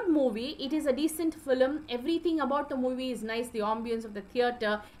is a good movie, it is a decent film, everything about the movie is nice, the ambience of the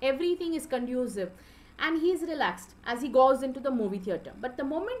theater, everything is conducive, and he is relaxed as he goes into the movie theater. But the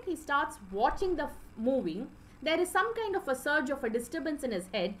moment he starts watching the movie, there is some kind of a surge of a disturbance in his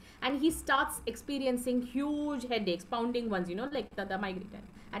head, and he starts experiencing huge headaches, pounding ones, like the migraine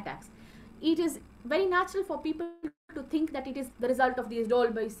attacks. It is very natural for people to think that it is the result of these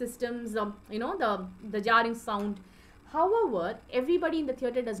Dolby systems, the jarring sound. However, everybody in the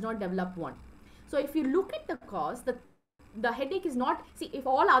theater does not develop one. So if you look at the cause, the headache is not, see, if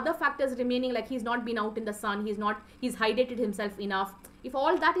all other factors remaining, like he's not been out in the sun, he's hydrated himself enough, if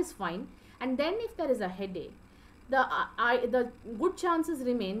all that is fine, and then if there is a headache, the good chances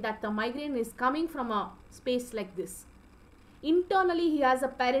remain that the migraine is coming from a space like this. Internally, he has a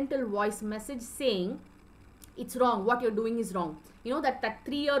parental voice message saying, it's wrong, what you're doing is wrong. That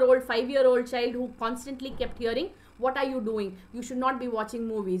 3-year-old, 5-year-old child who constantly kept hearing, what are you doing? You should not be watching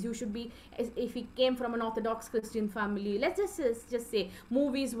movies. You should be, if he came from an Orthodox Christian family, let's just say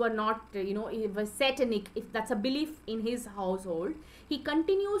movies were not, it was satanic. If that's a belief in his household, he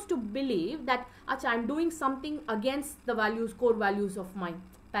continues to believe that, Acha, I'm doing something against the values, core values of my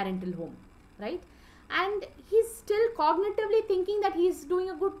parental home, right? And he's still cognitively thinking that he's doing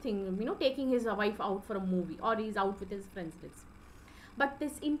a good thing, taking his wife out for a movie, or he's out with his friends, let's say. But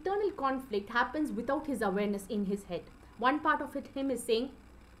this internal conflict happens without his awareness in his head. One part of him is saying,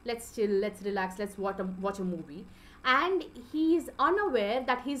 let's chill, let's relax, let's watch a movie. And he is unaware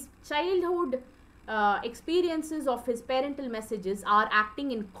that his childhood experiences of his parental messages are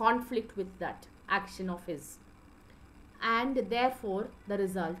acting in conflict with that action of his. And therefore, the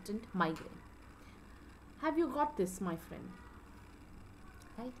resultant migraine. Have you got this, my friend?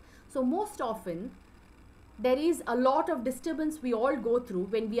 Right? So most often, there is a lot of disturbance we all go through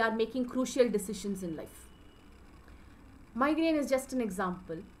when we are making crucial decisions in life. Migraine is just an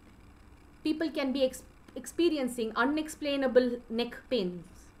example. People can be experiencing unexplainable neck pains.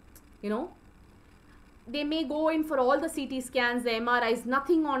 They may go in for all the CT scans, the MRIs,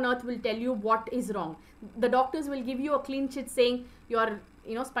 nothing on earth will tell you what is wrong. The doctors will give you a clean sheet saying your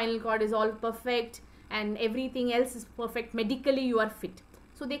spinal cord is all perfect and everything else is perfect. Medically, you are fit.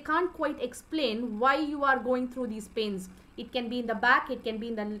 So they can't quite explain why you are going through these pains. It can be in the back, it can be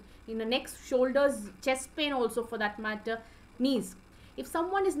in the neck, shoulders, chest pain also for that matter, knees. If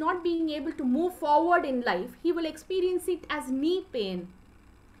someone is not being able to move forward in life, he will experience it as knee pain.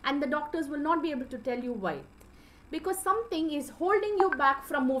 And the doctors will not be able to tell you why. Because something is holding you back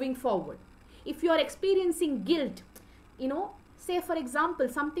from moving forward. If you are experiencing guilt, say for example,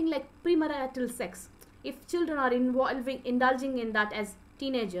 something like premarital sex. If children are indulging in that as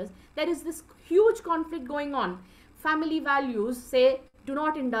teenagers, there is this huge conflict going on. Family values say, do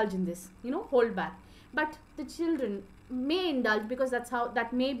not indulge in this, hold back. But the children may indulge because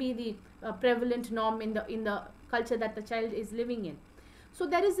that may be the prevalent norm in the culture that the child is living in. So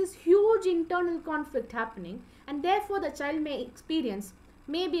there is this huge internal conflict happening, and therefore the child may experience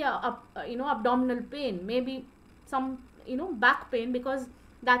maybe abdominal pain, maybe some back pain, because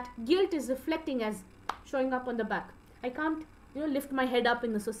that guilt is reflecting as showing up on the back. I can't lift my head up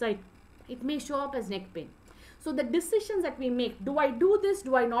in the society. It may show up as neck pain. So the decisions that we make, do I do this,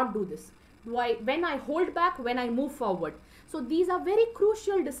 do I not do this, when I hold back, when I move forward. So these are very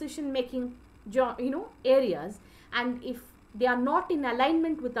crucial decision making areas, and if they are not in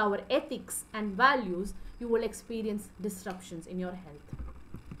alignment with our ethics and values, you will experience disruptions in your health.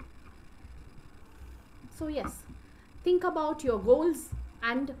 So yes, think about your goals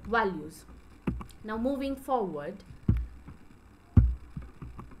and values. Now moving forward,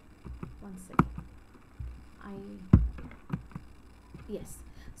 one second. Yes.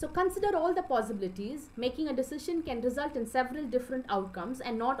 So consider all the possibilities. Making a decision can result in several different outcomes,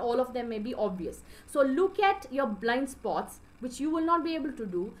 and not all of them may be obvious. So look at your blind spots, which you will not be able to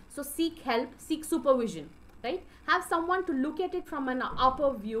do. So seek help, seek supervision, right? Have someone to look at it from an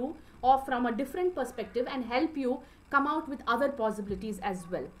upper view or from a different perspective and help you come out with other possibilities as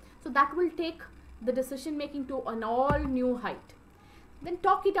well. So that will take the decision making to an all new height. Then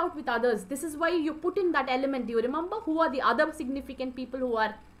talk it out with others. This is why you put in that element. Do you remember who are the other significant people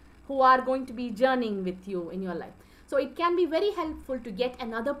who are going to be journeying with you in your life? So it can be very helpful to get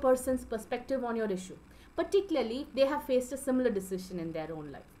another person's perspective on your issue, particularly if they have faced a similar decision in their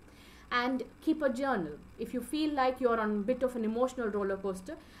own life. And keep a journal. If you feel like you're on a bit of an emotional roller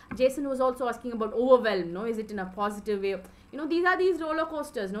coaster, Jason was also asking about overwhelm. No, is it in a positive way? These roller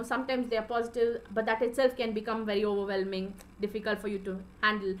coasters. No, sometimes they are positive, but that itself can become very overwhelming, difficult for you to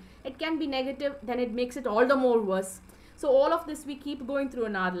handle. It can be negative, then it makes it all the more worse. So all of this we keep going through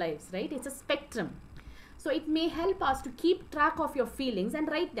in our lives, right? It's a spectrum. So it may help us to keep track of your feelings and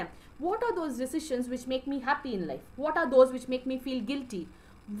write them. What are those decisions which make me happy in life? What are those which make me feel guilty?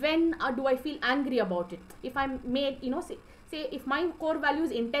 When do I feel angry about it? If I'm made, say if my core value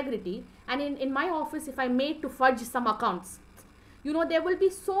is integrity, and in my office, if I'm made to fudge some accounts, there will be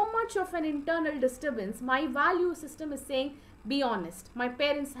so much of an internal disturbance. My value system is saying, be honest. My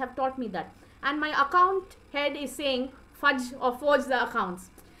parents have taught me that. And my account head is saying, fudge or forge the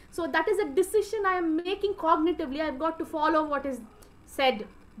accounts. So that is a decision I am making cognitively. I've got to follow what is said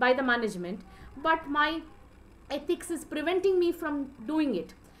by the management. But my ethics is preventing me from doing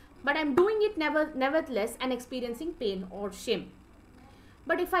it. But I'm doing it nevertheless and experiencing pain or shame.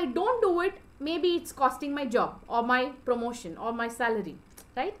 But if I don't do it, maybe it's costing my job or my promotion or my salary,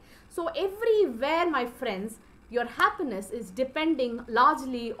 right? So everywhere, my friends, your happiness is depending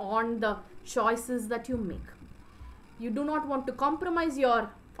largely on the choices that you make. You do not want to compromise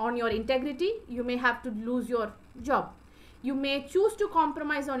on your integrity. You may have to lose your job. You may choose to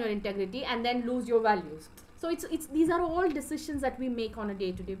compromise on your integrity and then lose your values. So these are all decisions that we make on a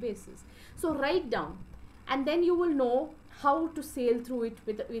day-to-day basis. So write down, and then you will know how to sail through it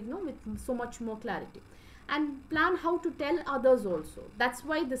with so much more clarity. And plan how to tell others also. That's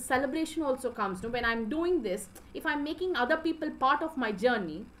why the celebration also comes. When I'm doing this, if I'm making other people part of my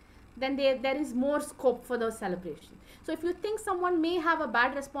journey, then there is more scope for the celebration. So if you think someone may have a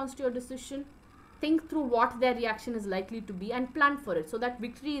bad response to your decision, think through what their reaction is likely to be and plan for it, so that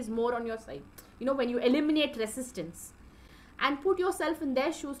victory is more on your side. When you eliminate resistance and put yourself in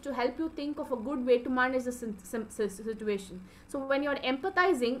their shoes to help you think of a good way to manage the situation. So when you're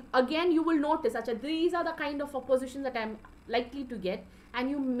empathizing, again, you will notice that these are the kind of opposition that I'm likely to get,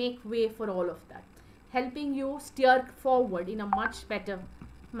 and you make way for all of that, helping you steer forward in a much better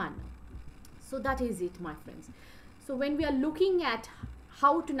manner. So that is it, my friends. So when we are looking at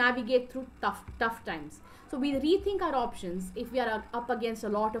how to navigate through tough times, so we rethink our options if we are up against a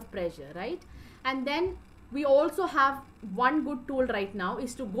lot of pressure, right? And then we also have one good tool right now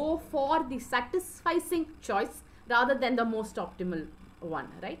is to go for the satisfying choice rather than the most optimal one,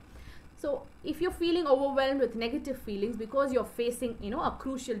 right? So if you're feeling overwhelmed with negative feelings because you're facing, a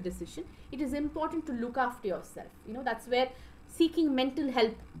crucial decision, it is important to look after yourself. That's where seeking mental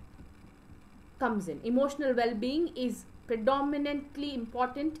help comes in. Emotional well-being is predominantly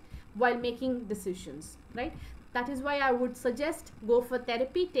important while making decisions, right? That is why I would suggest go for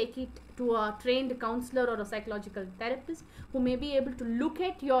therapy, take it to a trained counselor or a psychological therapist who may be able to look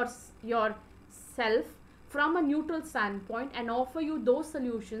at yourself from a neutral standpoint and offer you those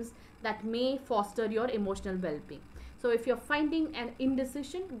solutions that may foster your emotional well-being. So if you're finding an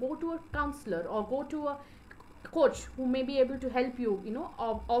indecision, go to a counselor or go to a coach who may be able to help you,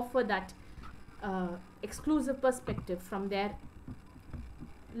 offer that exclusive perspective from their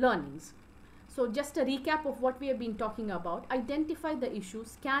learnings. So just a recap of what we have been talking about: identify the issue,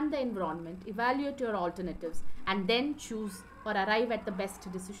 scan the environment, evaluate your alternatives, and then choose or arrive at the best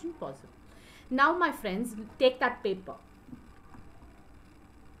decision possible. Now, my friends, take that paper.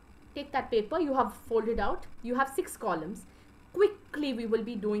 take that paper you have folded out. You have 6 columns. Quickly we will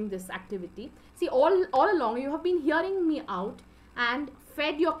be doing this activity. See, all along you have been hearing me out and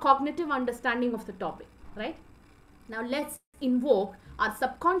fed your cognitive understanding of the topic, right? Now let's invoke our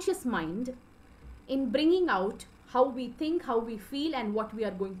subconscious mind in bringing out how we think, how we feel, and what we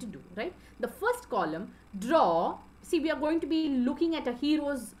are going to do, right? The first column, draw. See, we are going to be looking at a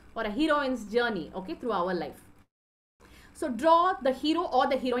hero's or a heroine's journey, okay, through our life. So draw the hero or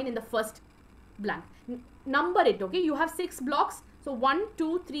the heroine in the first blank. Number it, okay? You have 6 blocks. So 1,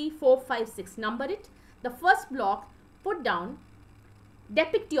 2, 3, 4, 5, 6. Number it. The first block, put down,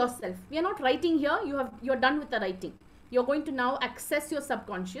 depict yourself. We are not writing here. You're done with the writing. You're going to now access your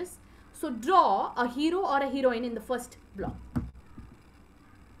subconscious. So draw a hero or a heroine in the first block.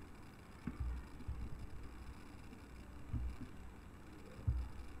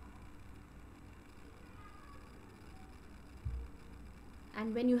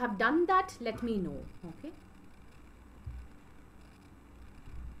 And when you have done that, let me know, okay?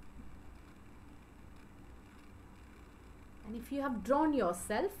 And if you have drawn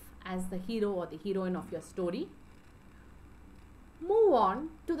yourself as the hero or the heroine of your story, move on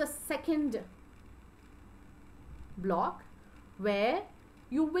to the second block where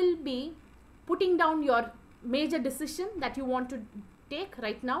you will be putting down your major decision that you want to take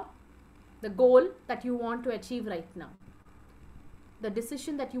right now, the goal that you want to achieve right now, the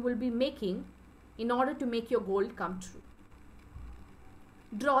decision that you will be making in order to make your goal come true.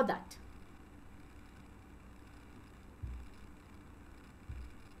 Draw that.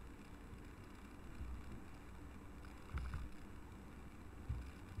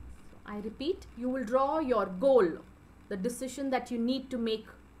 I repeat, you will draw your goal, the decision that you need to make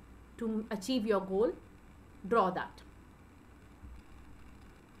to achieve your goal. Draw that.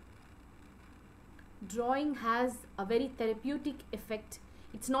 Drawing has a very therapeutic effect.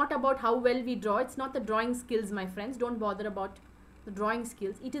 It's not about how well we draw. It's not the drawing skills, my friends. Don't bother about the drawing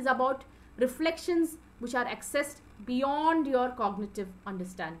skills. It is about reflections which are accessed beyond your cognitive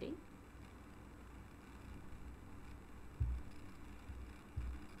understanding.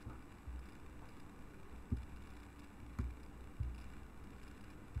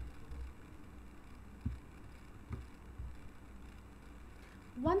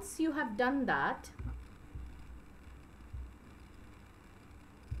 Once you have done that,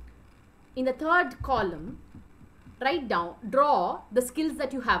 in the third column, write down, draw the skills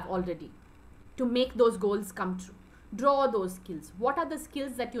that you have already to make those goals come true. Draw those skills. What are the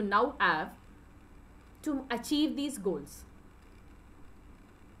skills that you now have to achieve these goals?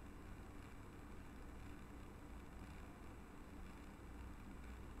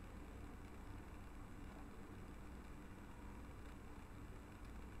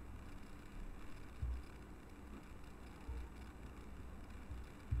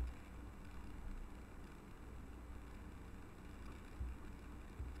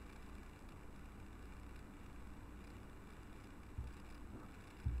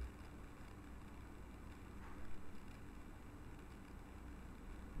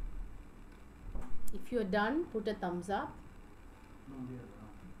 If you're done, put a thumbs up.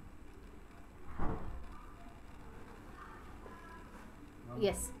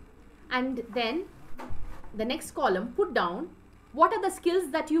 Yes. And then the next column, put down what are the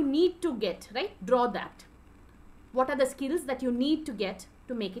skills that you need to get, right? Draw that. What are the skills that you need to get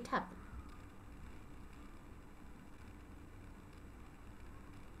to make it happen?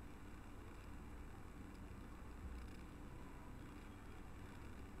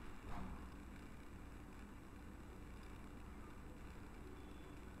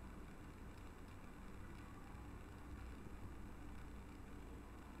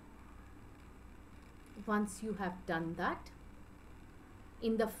 Once you have done that,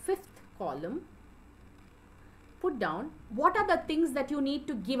 in the fifth column, put down what are the things that you need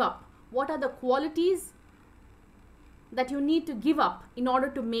to give up. What are the qualities that you need to give up in order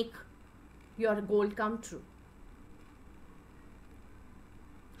to make your goal come true?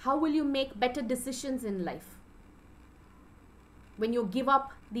 How will you make better decisions in life when you give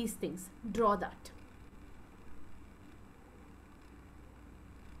up these things? Draw that.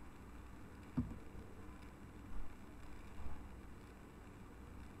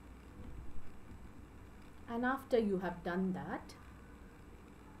 And after you have done that,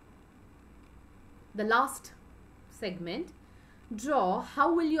 the last segment, draw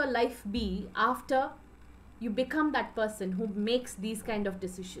how will your life be after you become that person who makes these kind of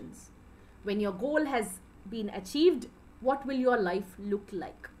decisions. When your goal has been achieved, what will your life look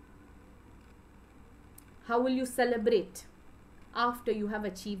like? How will you celebrate after you have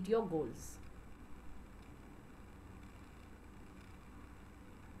achieved your goals?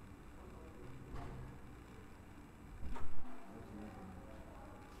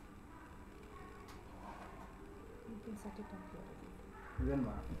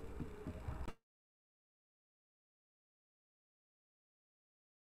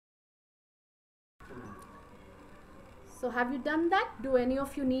 So have you done that? Do any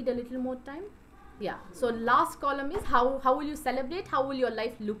of you need a little more time? Yeah. So last column is how will you celebrate? How will your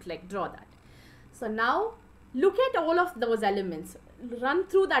life look like? Draw that. So now look at all of those elements. Run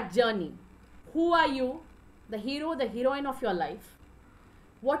through that journey. Who are you? The hero, the heroine of your life.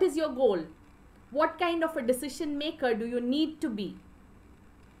 What is your goal? What kind of a decision maker do you need to be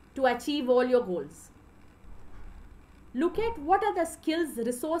to achieve all your goals? Look at what are the skills,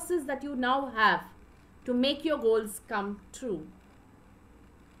 resources that you now have to make your goals come true.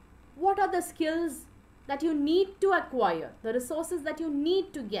 What are the skills that you need to acquire, the resources that you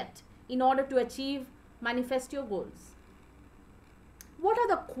need to get in order to achieve, manifest your goals? What are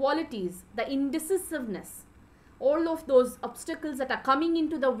the qualities, the indecisiveness, all of those obstacles that are coming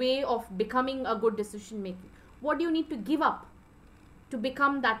into the way of becoming a good decision maker? What do you need to give up to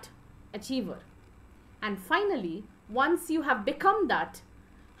become that achiever? And finally, once you have become that,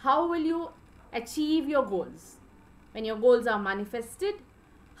 how will you achieve your goals? When your goals are manifested,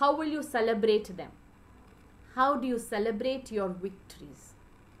 how will you celebrate them? How do you celebrate your victories?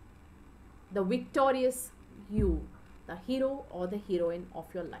 The victorious you, the hero or the heroine of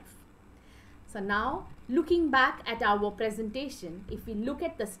your life. So now, looking back at our presentation, if we look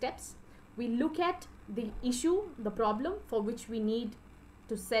at the steps, we look at the issue, the problem for which we need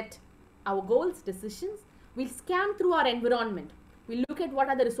to set our goals, decisions. We'll scan through our environment. We look at what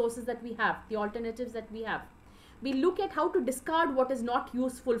are the resources that we have, the alternatives that we have. We look at how to discard what is not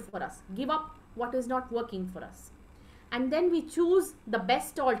useful for us, give up what is not working for us. And then we choose the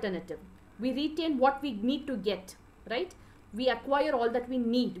best alternative. We retain what we need to get, right? We acquire all that we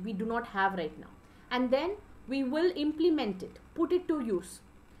need, we do not have right now. And then we will implement it, put it to use.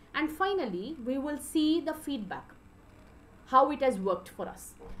 And finally, we will see the feedback, how it has worked for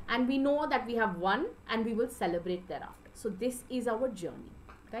us. And we know that we have won and we will celebrate thereafter. So this is our journey,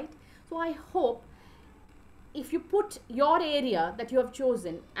 right? So I hope if you put your area that you have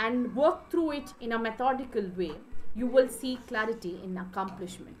chosen and work through it in a methodical way, you will see clarity in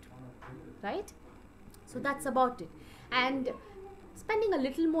accomplishment, right? So that's about it. And spending a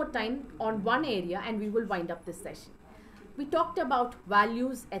little more time on one area and we will wind up this session. We talked about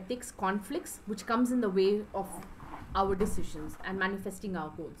values, ethics, conflicts, which comes in the way of our decisions and manifesting our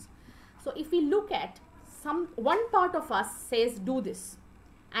goals. So if we look at one part of us says do this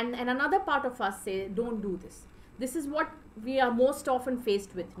and another part of us say don't do this. This is what we are most often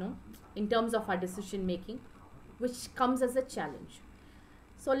faced with, in terms of our decision making, which comes as a challenge.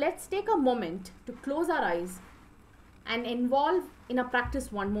 So let's take a moment to close our eyes and involve in a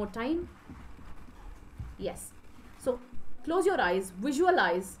practice one more time. Yes. So close your eyes,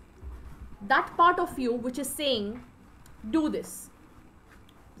 visualize that part of you which is saying do this,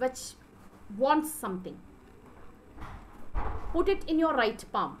 which wants something. Put it in your right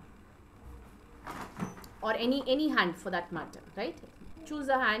palm or any hand for that matter, right? Choose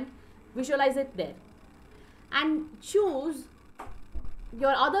a hand, visualize it there, and choose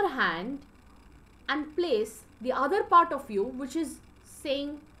your other hand and place the other part of you which is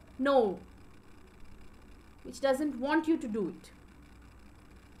saying no, which doesn't want you to do it.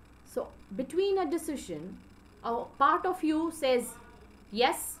 So between a decision, a part of you says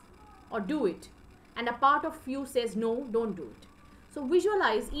yes or do it, and a part of you says no, don't do it. So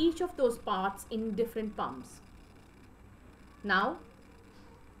visualize each of those parts in different palms. Now,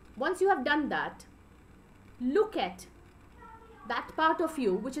 once you have done that, look at that part of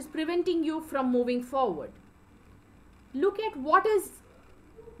you which is preventing you from moving forward. Look at what is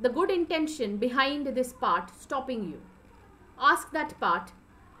the good intention behind this part stopping you. Ask that part,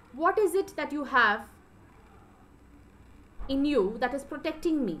 what is it that you have in you that is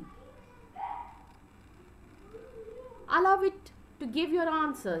protecting me? Allow it to give your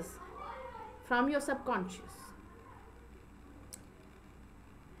answers from your subconscious.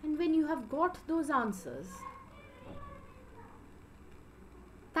 And when you have got those answers,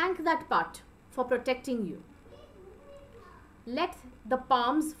 thank that part for protecting you. Let the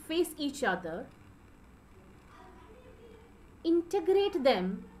palms face each other. Integrate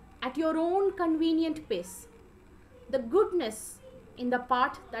them at your own convenient pace. The goodness in the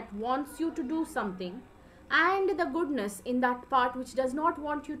part that wants you to do something and the goodness in that part which does not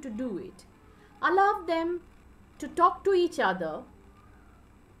want you to do it. Allow them to talk to each other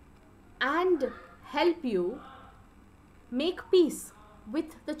and help you make peace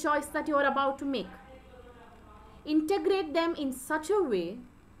with the choice that you are about to make. Integrate them in such a way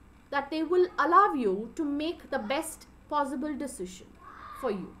that they will allow you to make the best possible decision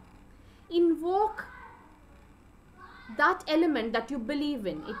for you. Invoke that element that you believe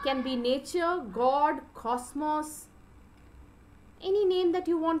in. It can be nature, God, cosmos, any name that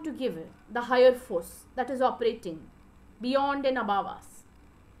you want to give it, the higher force that is operating beyond and above us.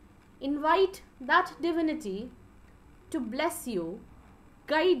 Invite that divinity to bless you,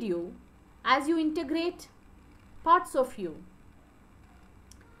 guide you as you integrate parts of you,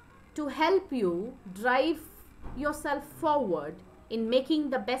 to help you drive yourself forward in making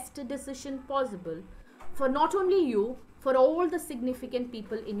the best decision possible for not only you, for all the significant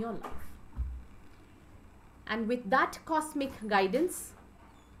people in your life. And with that cosmic guidance,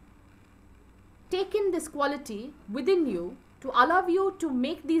 take in this quality within you to allow you to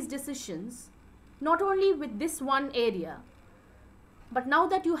make these decisions not only with this one area, but now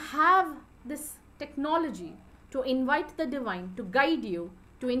that you have this technology to invite the divine to guide you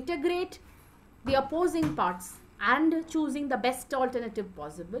to integrate the opposing parts and choosing the best alternative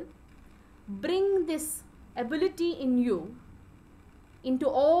possible, bring this ability in you into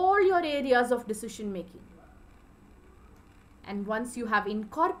all your areas of decision making. And once you have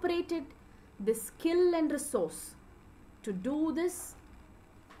incorporated this skill and resource to do this,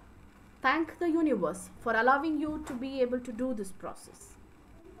 thank the universe for allowing you to be able to do this process.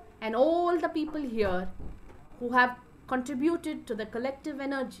 And all the people here who have contributed to the collective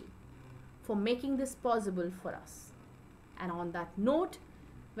energy for making this possible for us. And on that note,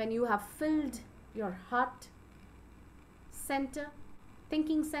 when you have filled your heart center,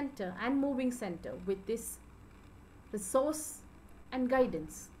 thinking center and moving center with this resource and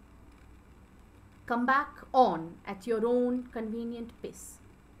guidance, come back on at your own convenient pace.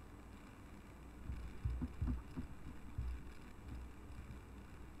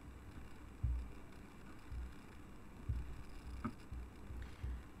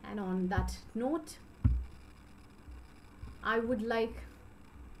 And on that note, I would like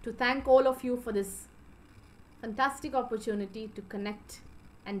to thank all of you for this fantastic opportunity to connect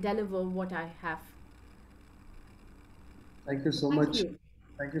and deliver what I have. Thank you so Thank much. you.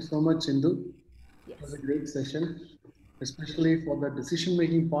 Thank you so much, Sindhu. Yes. It was a great session, especially for the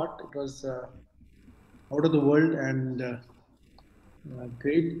decision-making part. It was out of the world and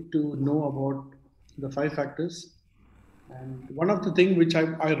great to know about the 5 factors. And one of the things which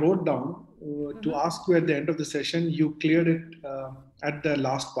I wrote down to ask you at the end of the session, you cleared it at the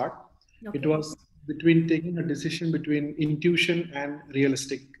last part. Okay. It was between taking a decision between intuition and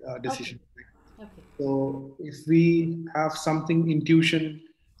realistic decision. Okay. So if we have something intuition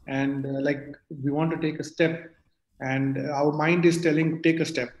and like we want to take a step and our mind is telling take a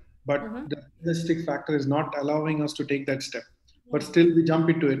step, but the realistic factor is not allowing us to take that step, but still we jump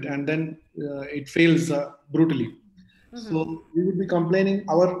into it and then it fails brutally. So we would be complaining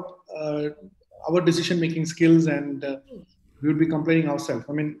our decision making skills and we would be complaining ourselves.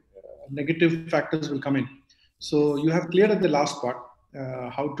 I mean, negative factors will come in. So you have cleared at the last part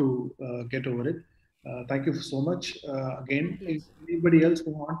how to get over it. Thank you so much. Again, if anybody else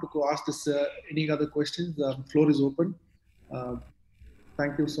who want to ask this any other questions, the floor is open.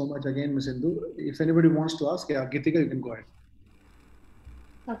 Thank you so much again, Ms. Indu. If anybody wants to ask, yeah, Gitika, you can go ahead.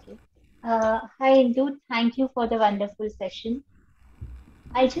 Okay. Hi, Indu. Thank you for the wonderful session.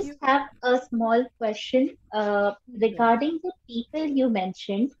 I just have a small question regarding the people you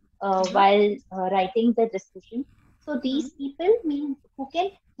mentioned while writing the decision. So these people mean who can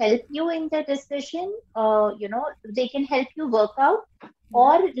help you in the decision, they can help you work out,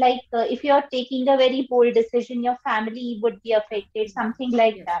 or like if you're taking a very bold decision, your family would be affected, something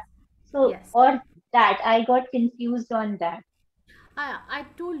like that. So, or that, I got confused on that. I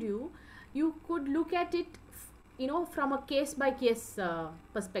told you, you could look at it, from a case by case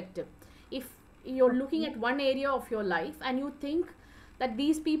perspective. If you're looking at one area of your life and you think that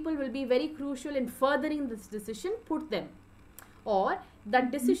these people will be very crucial in furthering this decision, put them. Or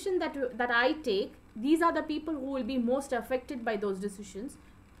that decision that I take, these are the people who will be most affected by those decisions.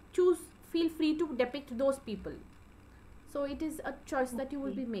 Feel free to depict those people. So it is a choice that you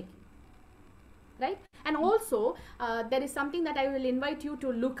will be making. Right? And also, there is something that I will invite you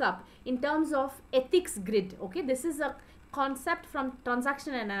to look up in terms of ethics grid. Okay, this is a concept from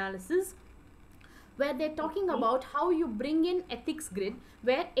transaction analysis where they're talking about how you bring in ethics grid,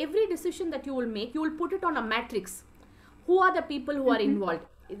 where every decision that you will make, you will put it on a matrix. Who are the people who are involved?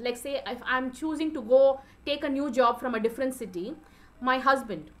 Like say, if I'm choosing to go take a new job from a different city, my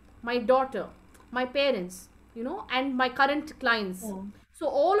husband, my daughter, my parents, and my current clients. So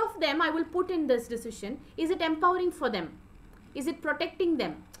all of them I will put in this decision. Is it empowering for them? Is it protecting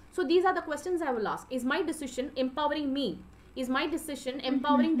them? So these are the questions I will ask. Is my decision empowering me? Is my decision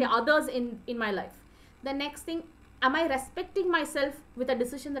empowering the others in my life? The next thing, am I respecting myself with a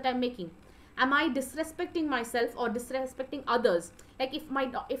decision that I'm making? Am I disrespecting myself or disrespecting others? Like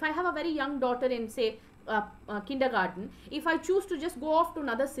if I have a very young daughter in, say, kindergarten, if I choose to just go off to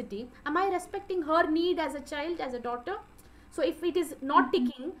another city, am I respecting her need as a child, as a daughter? So if it is not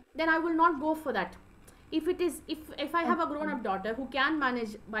ticking, then I will not go for that. If it is, if I have a grown up daughter who can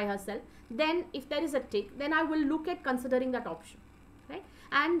manage by herself, then if there is a tick, then I will look at considering that option, right?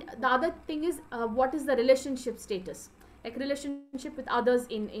 And the other thing is, what is the relationship status, like relationship with others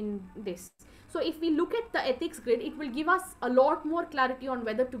in this. So if we look at the ethics grid, it will give us a lot more clarity on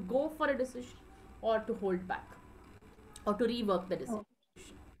whether to go for a decision or to hold back or to rework the decision.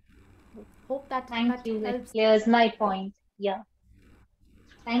 Hope that Thank you. It helps. clears my point. Yeah.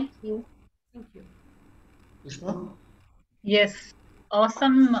 Thank you. Thank you. Pushpa? Yes,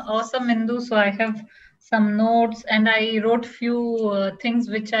 awesome, Indu. So I have some notes, and I wrote few things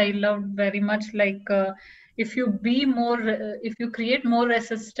which I loved very much. Like if you if you create more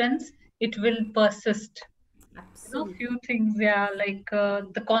resistance, it will persist. Absolutely. Few things, yeah, like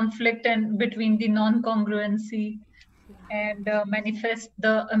the conflict and between the non-congruency, and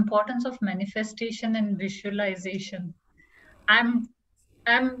the importance of manifestation and visualization. I'm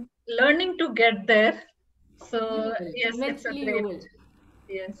learning to get there. So yes, it's a Eventually you great. will.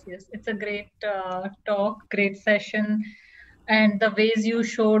 Yes, it's a great talk, great session, and the ways you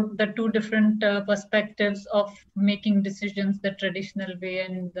showed the two different perspectives of making decisions, the traditional way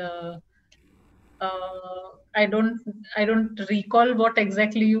and the I don't recall what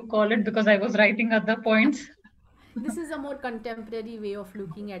exactly you call it because I was writing other points. This is a more contemporary way of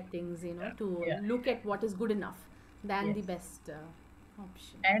looking at things, to Yeah. look at what is good enough than the Yes. best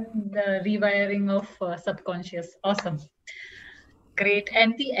option. And the rewiring of subconscious. Awesome. Great.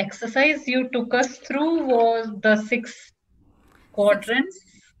 And the exercise you took us through was the 6 quadrants.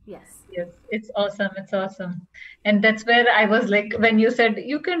 Yes. Yes, it's awesome. It's awesome. And that's where I was like, when you said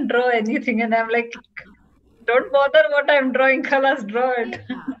you can draw anything, and I'm like, don't bother what I'm drawing, Khalas, draw it.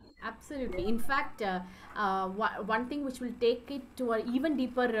 Yeah, absolutely. In fact, one thing which will take it to an even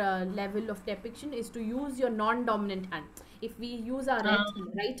deeper level of depiction is to use your non-dominant hand. If we use our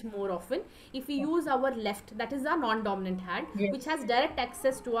right more often, if we use our left, that is our non-dominant hand, Yes. which has direct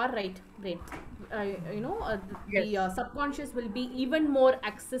access to our right brain. The subconscious will be even more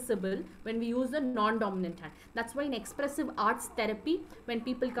accessible when we use the non-dominant hand. That's why in expressive arts therapy, when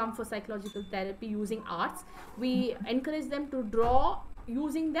people come for psychological therapy using arts, we encourage them to draw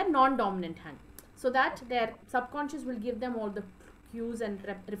using their non-dominant hand, so that their subconscious will give them all the cues and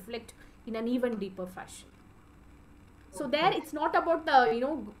reflect in an even deeper fashion. So there, it's not about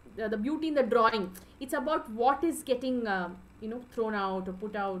the beauty in the drawing. It's about what is getting thrown out or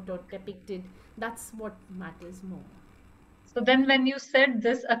put out or depicted. That's what matters more. So then, when you said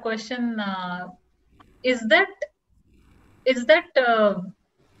this, a question: is that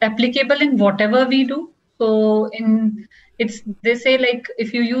applicable in whatever we do? So they say, like,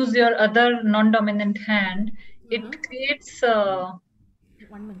 if you use your other non-dominant hand, it creates 1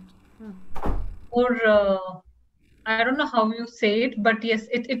 minute. Or I don't know how you say it, but yes,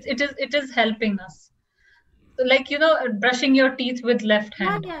 it is helping us. So, like, brushing your teeth with left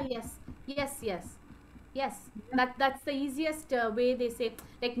hand. Yes. That's the easiest way. They say,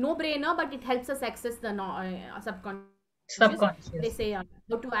 like, no brainer, but it helps us access the subconscious. They say how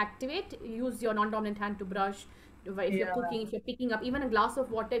to activate. Use your non-dominant hand to brush. If you're cooking, if you're picking up even a glass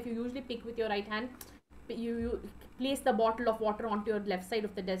of water, if you usually pick with your right hand, you place the bottle of water onto your left side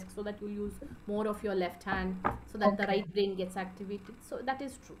of the desk, so that you use more of your left hand, so that the right brain gets activated. So that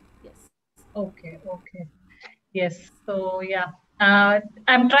is true. Yes. Okay. Yes. So yeah,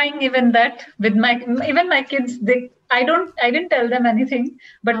 I'm trying even that with my kids. I didn't tell them anything,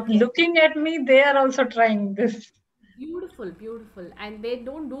 but looking at me, they are also trying this. Beautiful. And they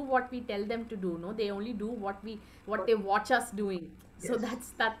don't do what we tell them to do. No, they only do what they watch us doing. So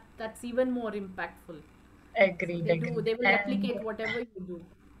that's even more impactful. Agreed. So they will replicate whatever you do.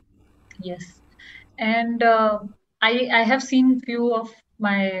 Yes. And I have seen few of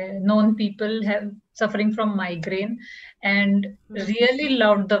my known people suffering from migraine, and really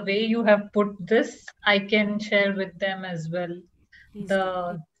loved the way you have put this. I can share with them as well.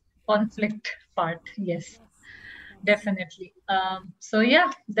 The conflict part. Yes. Definitely. So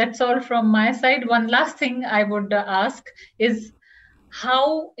yeah, that's all from my side. One last thing I would ask is,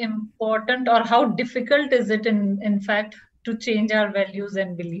 how important or how difficult is it in fact to change our values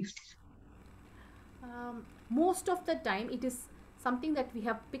and beliefs? Most of the time, it is something that we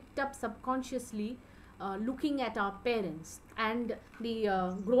have picked up subconsciously looking at our parents and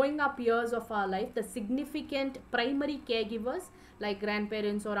the growing up years of our life, the significant primary caregivers like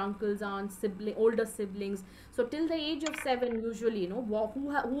grandparents or uncles, aunts, older siblings. So till the age of 7, usually,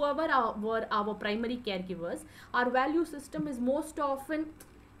 whoever were our primary caregivers, our value system is most often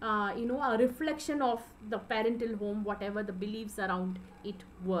a reflection of the parental home, whatever the beliefs around it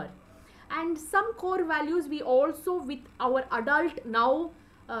were. And some core values we also, with our adult now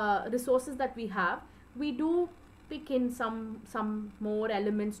resources that we have, we do pick in some more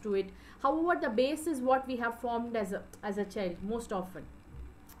elements to it. However, the base is what we have formed as a child most often.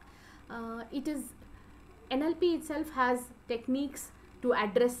 It is NLP itself has techniques to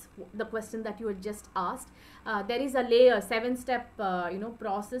address the question that you had just asked. There is a layer 7-step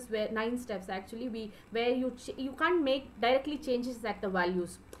process, where 9 steps actually, where you can't make directly changes at the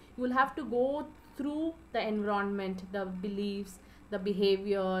values. You will have to go through the environment, the beliefs, the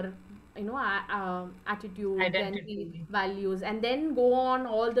behavior, attitude, then the values, and then go on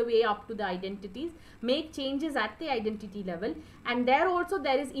all the way up to the identities, make changes at the identity level. And there also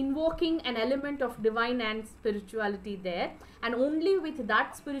there is invoking an element of divine and spirituality there, and only with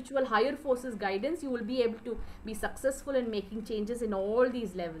that spiritual higher forces guidance you will be able to be successful in making changes in all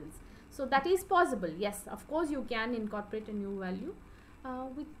these levels. So that is possible. Yes, of course you can incorporate a new value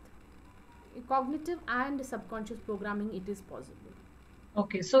with cognitive and subconscious programming. It is possible.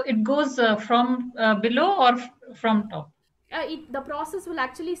 Okay, so it goes from below or from top? The process will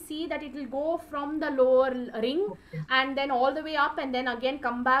actually see that it will go from the lower ring, and then all the way up, and then again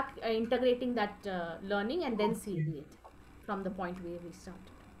come back, integrating that learning, and then see it from the point where we started.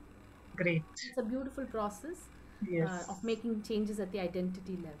 Great. It's a beautiful process of making changes at the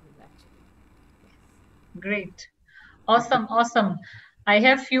identity level, actually. Yes. Great. Awesome. I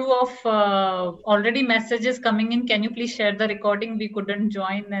have few of already messages coming in. Can you please share the recording? We couldn't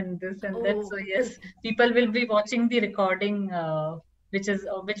join and this and that. So yes, people will be watching the recording, which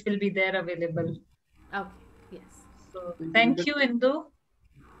will be there available. Okay. Yes. So thank you, Indu.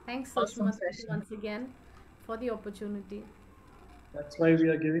 Thanks, Sushma, once again for the opportunity. That's why we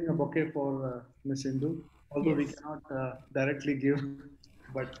are giving a bouquet for Miss Indu, although we cannot directly give.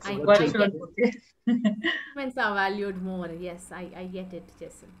 But Humans are valued more. Yes, I get it,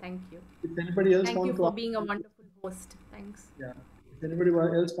 Jason. Thank you. If anybody else Thank you for being a wonderful host. Thanks. Yeah. If anybody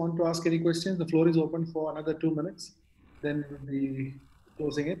else want to ask any questions, the floor is open for another 2 minutes. Then we'll be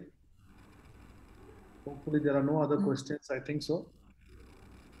closing it. Hopefully there are no other questions. I think so.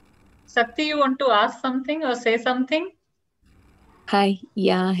 Sakti, you want to ask something or say something? Hi.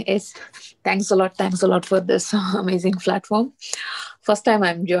 Yeah. Yes. Thanks a lot for this amazing platform. First time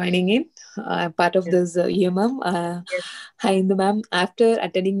I'm joining in. Part of this UMM. Hi, Indu ma'am. After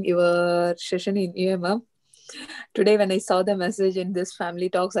attending your session in UMM, today when I saw the message in this family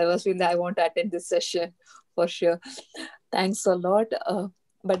talks, I was feeling I want to attend this session for sure. Thanks a lot.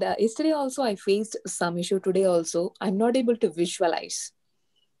 But yesterday also I faced some issue. Today also I'm not able to visualize.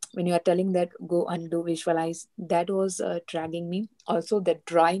 When you are telling that go and do visualize, that was dragging me. Also the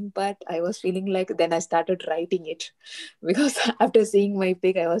drawing part, I was feeling like, then I started writing it because after seeing my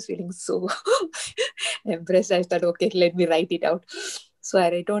pic, I was feeling so impressed. I thought, okay, let me write it out. So I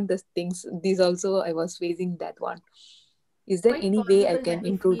write on the things. These also I was facing that one. Is there any way I can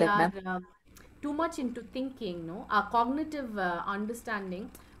improve that, ma'am? Too much into thinking, no? Our cognitive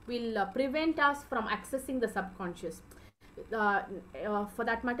understanding will prevent us from accessing the subconscious. For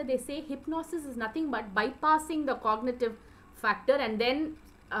that matter, they say hypnosis is nothing but bypassing the cognitive factor and then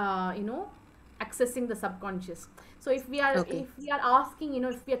accessing the subconscious. So if we are asking,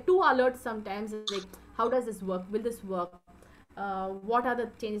 if we are too alert sometimes, like how does this work, will this work, what are the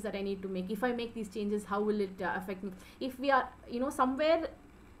changes that I need to make, if I make these changes, how will it affect me? If we are somewhere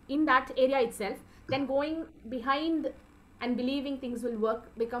in that area itself, then going behind and believing things will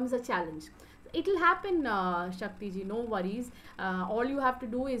work becomes a challenge. It will happen, Shakti ji, no worries. All you have to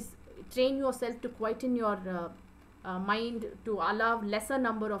do is train yourself to quieten your mind, to allow lesser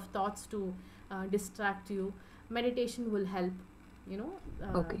number of thoughts to distract you. Meditation will help,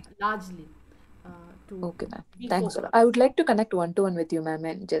 largely. Okay, ma'am. Thanks a lot. I would like to connect one-to-one with you, ma'am,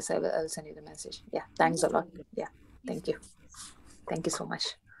 and just I'll send you the message. Yeah, thanks a lot. Yeah, thank you. Thank you so much.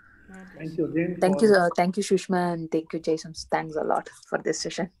 Thank you again. Thank you, Sushma, and thank you, Jason. Thanks a lot for this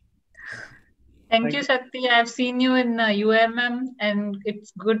session. Thank you, Shakti. I've seen you in UMM, and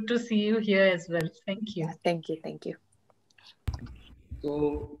it's good to see you here as well. Thank you. Yeah, thank you.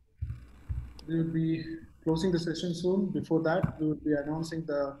 So we'll be closing the session soon. Before that, we will be announcing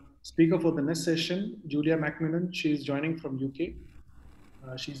the speaker for the next session, Julia McMillan. She's joining from UK.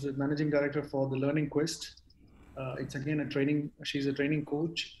 She's the managing director for the Learning Quest. It's again she's a training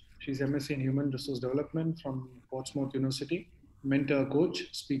coach, She's MSc in Human Resource Development from Portsmouth University, mentor, coach,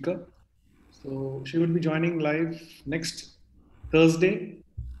 speaker. So she will be joining live next Thursday.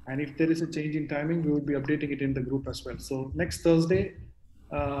 And if there is a change in timing, we will be updating it in the group as well. So next Thursday,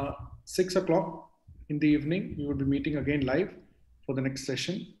 6 o'clock in the evening, we will be meeting again live for the next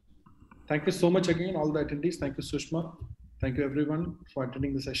session. Thank you so much again, all the attendees. Thank you, Sushma. Thank you, everyone, for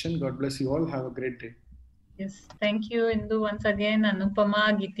attending the session. God bless you all. Have a great day. Yes, thank you, Indu, once again,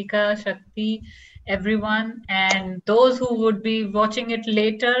 Anupama, Geetika, Shakti, everyone, and those who would be watching it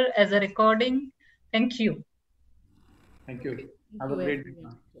later as a recording. Thank you. Thank you. Have a great day.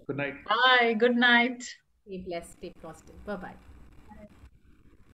 Good night. Bye. Good night. Stay blessed. Stay positive. Bye-bye.